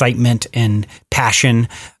and excitement and passion,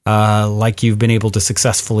 like you've been able to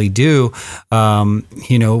successfully do,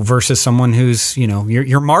 versus someone who's,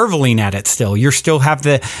 you're marveling at it still. You still have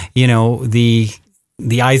the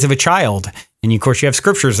eyes of a child. And of course you have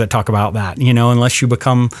scriptures that talk about that, unless you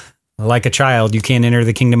become like a child, you can't enter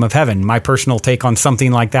the kingdom of heaven. My personal take on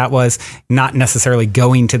something like that was not necessarily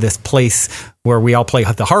going to this place where we all play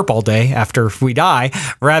the harp all day after we die.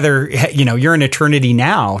 Rather, you're in eternity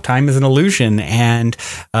now. Time is an illusion. And,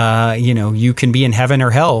 you can be in heaven or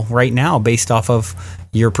hell right now based off of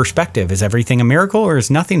your perspective. Is everything a miracle or is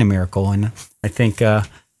nothing a miracle? And I think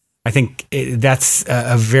that's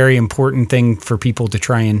a very important thing for people to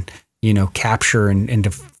try and, capture and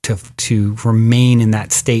to remain in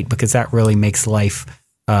that state, because that really makes life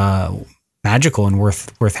magical and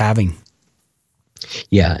worth having.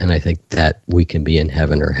 Yeah, and I think that we can be in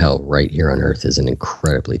heaven or hell right here on earth is an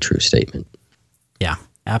incredibly true statement. Yeah,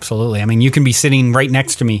 absolutely. I mean, you can be sitting right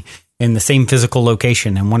next to me in the same physical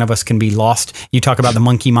location, and one of us can be lost. You talk about the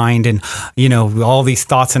monkey mind and, all these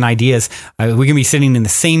thoughts and ideas. We can be sitting in the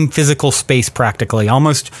same physical space practically,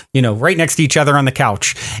 almost, right next to each other on the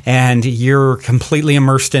couch, and you're completely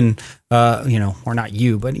immersed in, or not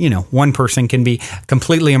you, but, one person can be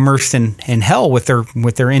completely immersed in hell with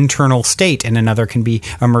their internal state, and another can be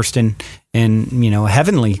immersed in a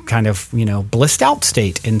heavenly kind of, blissed out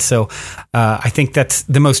state. And so I think that's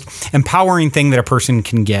the most empowering thing that a person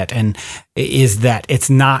can get, and is that it's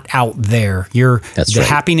not out there. That's right.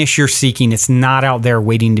 Happiness you're seeking, it's not out there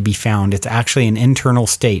waiting to be found. It's actually an internal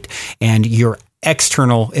state, and your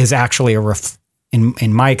external is actually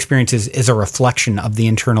in my experience, is a reflection of the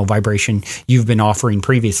internal vibration you've been offering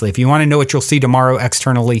previously. If you want to know what you'll see tomorrow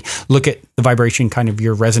externally, look at the vibration kind of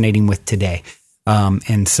you're resonating with today.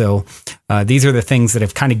 And so these are the things that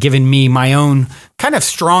have kind of given me my own kind of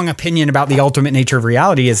strong opinion about the ultimate nature of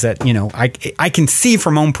reality, is that, I can see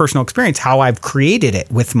from my own personal experience how I've created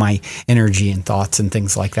it with my energy and thoughts and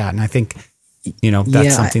things like that. And I think,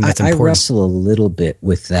 that's something that's important. I wrestle a little bit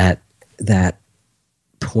with that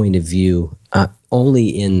point of view, only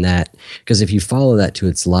in that, because if you follow that to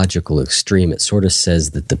its logical extreme, it sort of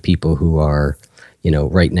says that the people who are,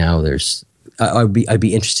 right now I'd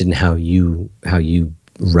be interested in how you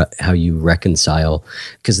reconcile,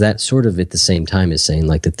 because that sort of at the same time is saying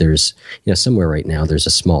like that there's, somewhere right now there's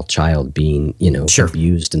a small child being, Sure.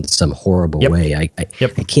 abused in some horrible way. I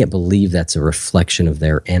can't believe that's a reflection of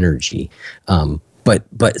their energy. but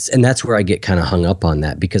and that's where I get kind of hung up on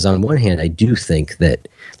that, because on one hand, I do think that,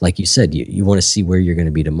 like you said, you want to see where you're going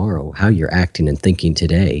to be tomorrow. How you're acting and thinking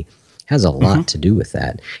today has a lot to do with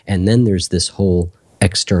that. And then there's this whole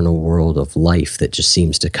external world of life that just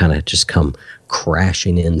seems to kind of just come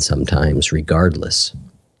crashing in sometimes, regardless.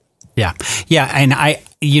 Yeah. And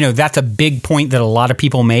that's a big point that a lot of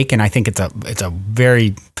people make. And I think it's a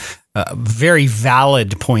very, very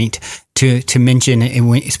valid point to mention,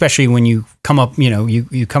 especially when you come up,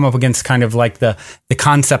 you come up against kind of like the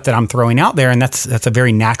concept that I'm throwing out there. And that's a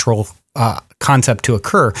very natural concept to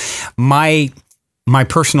occur. My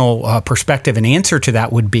personal perspective and answer to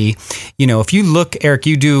that would be, if you look, Eric,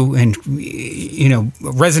 you do, and,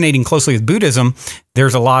 resonating closely with Buddhism,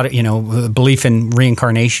 there's a lot of, belief in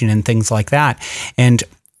reincarnation and things like that. And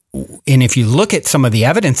if you look at some of the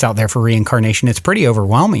evidence out there for reincarnation, it's pretty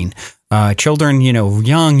overwhelming. Children,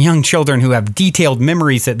 young children who have detailed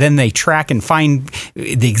memories that then they track and find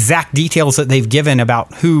the exact details that they've given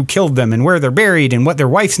about who killed them and where they're buried and what their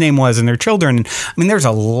wife's name was and their children. I mean, there's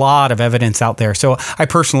a lot of evidence out there. So I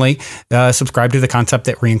personally subscribe to the concept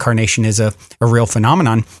that reincarnation is a real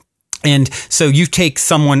phenomenon. And so you take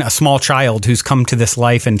a small child who's come to this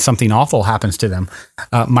life and something awful happens to them.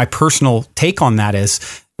 My personal take on that is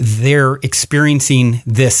they're experiencing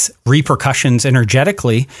this repercussions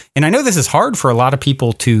energetically. And I know this is hard for a lot of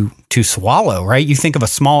people to swallow, right? You think of a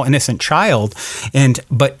small, innocent child.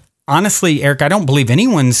 But honestly, Eric, I don't believe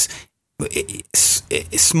anyone's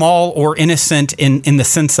small or innocent in the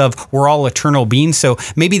sense of we're all eternal beings. So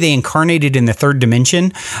maybe they incarnated in the third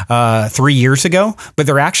dimension 3 years ago, but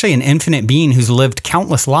they're actually an infinite being who's lived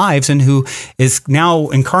countless lives and who is now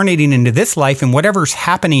incarnating into this life, and whatever's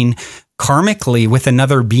happening karmically with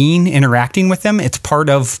another being interacting with them, it's part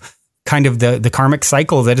of kind of the karmic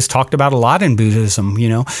cycle that is talked about a lot in Buddhism,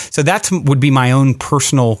 So would be my own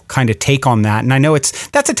personal kind of take on that. And I know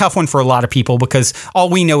that's a tough one for a lot of people, because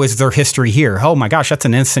all we know is their history here. Oh my gosh, that's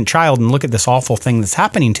an innocent child, and look at this awful thing that's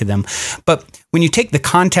happening to them. But when you take the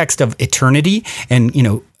context of eternity, and,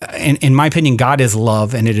 in my opinion, God is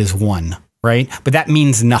love and it is one. Right. But that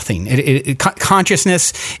means nothing.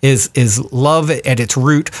 Consciousness is love at its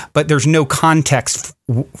root, but there's no context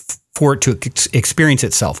for it to experience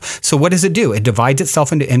itself. So what does it do? It divides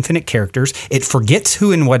itself into infinite characters. It forgets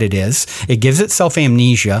who and what it is. It gives itself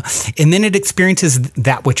amnesia, and then it experiences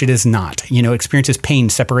that which it is not. It experiences pain,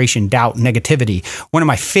 separation, doubt, negativity. One of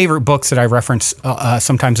my favorite books that I reference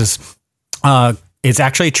sometimes is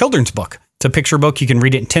actually a children's book. It's a picture book. You can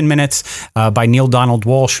read it in 10 minutes by Neil Donald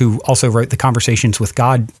Walsh, who also wrote the Conversations with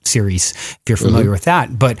God series, if you're familiar with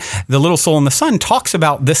that. But The Little Soul in the Sun talks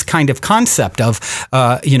about this kind of concept of,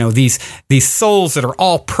 these souls that are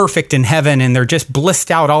all perfect in heaven and they're just blissed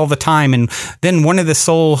out all the time. And then one of the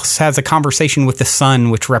souls has a conversation with the sun,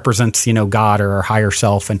 which represents, God or our higher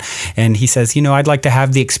self. And he says, I'd like to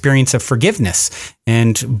have the experience of forgiveness.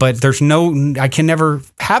 But I can never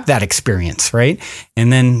have that experience, right?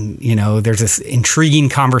 And then, there's this intriguing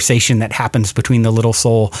conversation that happens between the little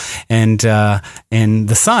soul and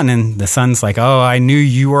the sun. And the sun's like, oh, I knew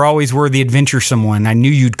you were the adventuresome one. I knew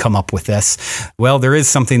you'd come up with this. Well, there is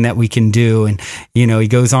something that we can do. And, he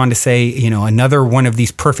goes on to say, another one of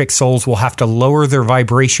these perfect souls will have to lower their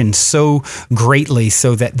vibration so greatly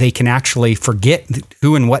so that they can actually forget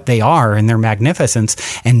who and what they are and their magnificence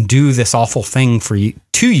and do this awful thing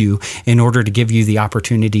to you in order to give you the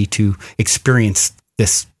opportunity to experience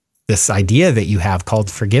this idea that you have called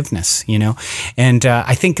forgiveness, and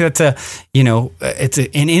I think that's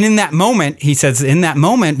and in that moment, he says, in that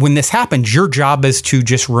moment when this happens, your job is to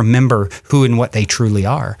just remember who and what they truly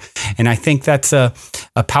are. And I think that's a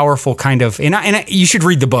powerful kind of, and you should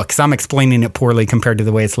read the book, because I'm explaining it poorly compared to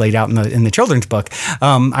the way it's laid out in the children's book.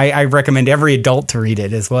 I recommend every adult to read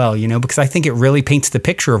it as well, because I think it really paints the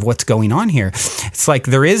picture of what's going on here. It's like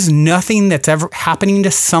there is nothing that's ever happening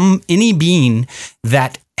to any being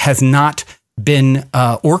that has not been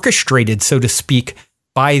orchestrated, so to speak,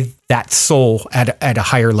 by that soul at a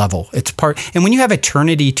higher level. It's part, and when you have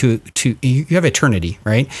eternity you have eternity,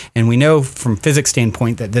 right? And we know from physics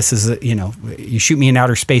standpoint that this is, you shoot me in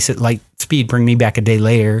outer space at light speed, bring me back a day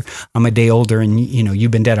later, I'm a day older, and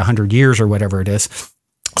you've been dead 100 years or whatever it is.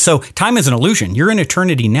 So time is an illusion. You're in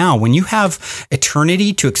eternity now. When you have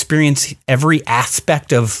eternity to experience every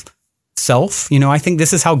aspect of self, I think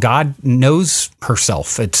this is how God knows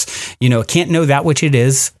herself. It's, it can't know that which it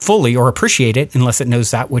is fully or appreciate it unless it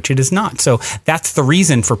knows that which it is not. So that's the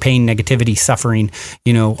reason for pain, negativity, suffering.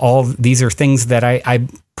 All these are things that I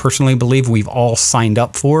personally believe we've all signed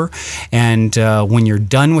up for. And when you're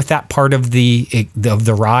done with that part of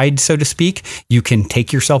the ride, so to speak, you can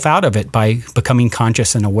take yourself out of it by becoming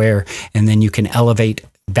conscious and aware. And then you can elevate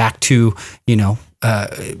back to,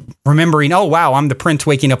 remembering, oh, wow, I'm the prince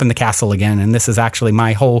waking up in the castle again. And this is actually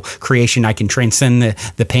my whole creation. I can transcend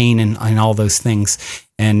the pain and all those things.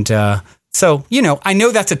 And so, I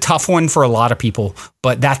know that's a tough one for a lot of people,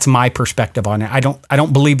 but that's my perspective on it. I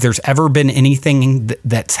don't believe there's ever been anything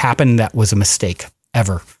that's happened that was a mistake,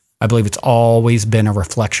 ever. I believe it's always been a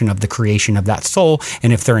reflection of the creation of that soul.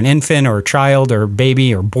 And if they're an infant or a child or a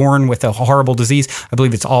baby or born with a horrible disease, I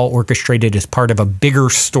believe it's all orchestrated as part of a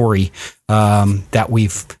bigger story that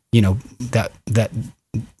we've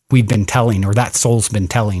been telling, or that soul's been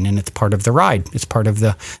telling, and it's part of the ride. It's part of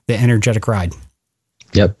the energetic ride.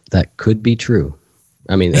 Yep, that could be true.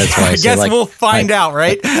 I mean, that's why I say, guess we'll find out,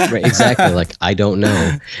 right? Right, exactly. Like, I don't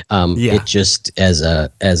know. It just as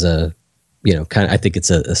a kind of, I think it's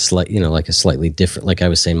a slight, like a slightly different, like I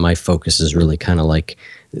was saying, my focus is really kind of like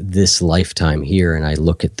this lifetime here. And I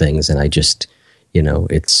look at things and I just,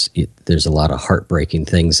 there's a lot of heartbreaking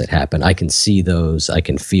things that happen. I can see those, I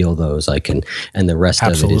can feel those, and the rest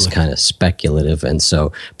Absolutely. of it is kind of speculative. And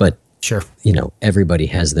so, but sure, everybody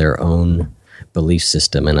has their own belief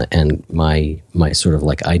system, and my sort of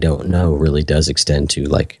like, I don't know, really does extend to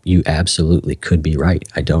like, you absolutely could be right.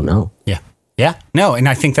 I don't know. Yeah. No, and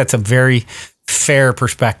I think that's a very fair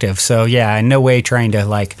perspective. So yeah, in no way trying to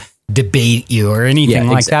like debate you or anything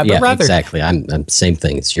like that, but rather exactly. I'm same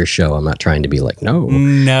thing. It's your show. I'm not trying to be like, no,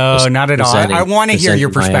 not at all. I want to hear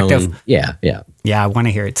your perspective. Yeah. I want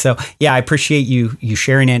to hear it. So yeah, I appreciate you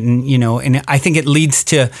sharing it, and and I think it leads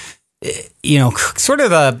to sort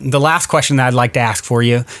of the last question that I'd like to ask for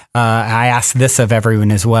you. I ask this of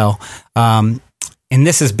everyone as well. And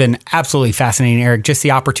this has been absolutely fascinating, Eric, just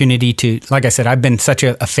the opportunity to, like I said, I've been such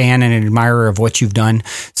a fan and an admirer of what you've done.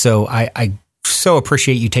 So I so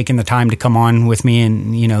appreciate you taking the time to come on with me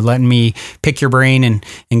and, letting me pick your brain and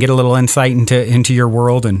get a little insight into your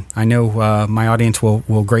world. And I know my audience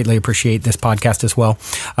will greatly appreciate this podcast as well.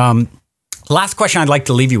 Last question I'd like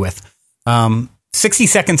to leave you with. 60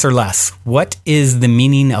 seconds or less. What is the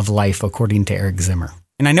meaning of life according to Eric Zimmer?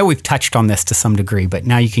 And I know we've touched on this to some degree, but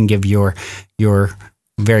now you can give your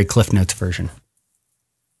very Cliff Notes version.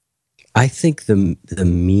 I think the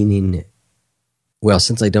meaning, well,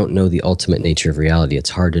 since I don't know the ultimate nature of reality,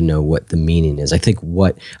 it's hard to know what the meaning is. I think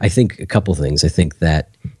a couple things. I think that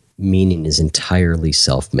meaning is entirely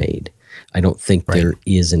self-made. I don't think there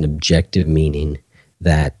is an objective meaning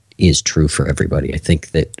that is true for everybody. I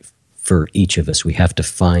think that for each of us, we have to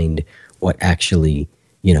find what actually,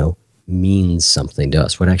 means something to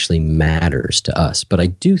us, what actually matters to us. But I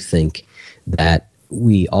do think that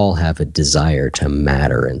we all have a desire to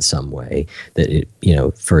matter in some way, that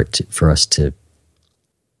for us to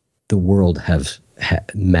the world have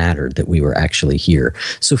mattered, that we were actually here.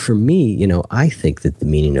 So for me, I think that the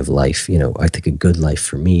meaning of life, I think a good life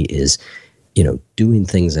for me is, doing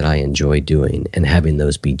things that I enjoy doing and having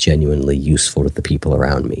those be genuinely useful to the people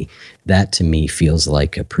around me. That to me feels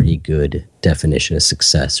like a pretty good definition of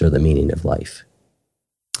success or the meaning of life.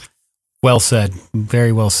 Well said.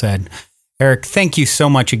 Very well said. Eric, thank you so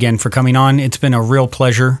much again for coming on. It's been a real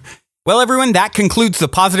pleasure. Well, everyone, that concludes the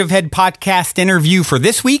Positive Head podcast interview for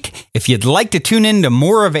this week. If you'd like to tune in to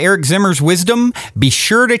more of Eric Zimmer's wisdom, be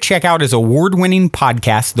sure to check out his award-winning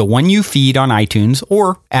podcast, The One You Feed, on iTunes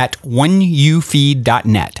or at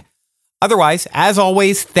oneyoufeed.net. Otherwise, as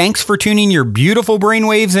always, thanks for tuning your beautiful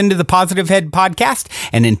brainwaves into the Positive Head podcast.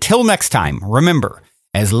 And until next time, remember,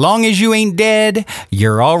 as long as you ain't dead,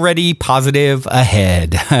 you're already positive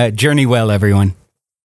ahead. Journey well, everyone.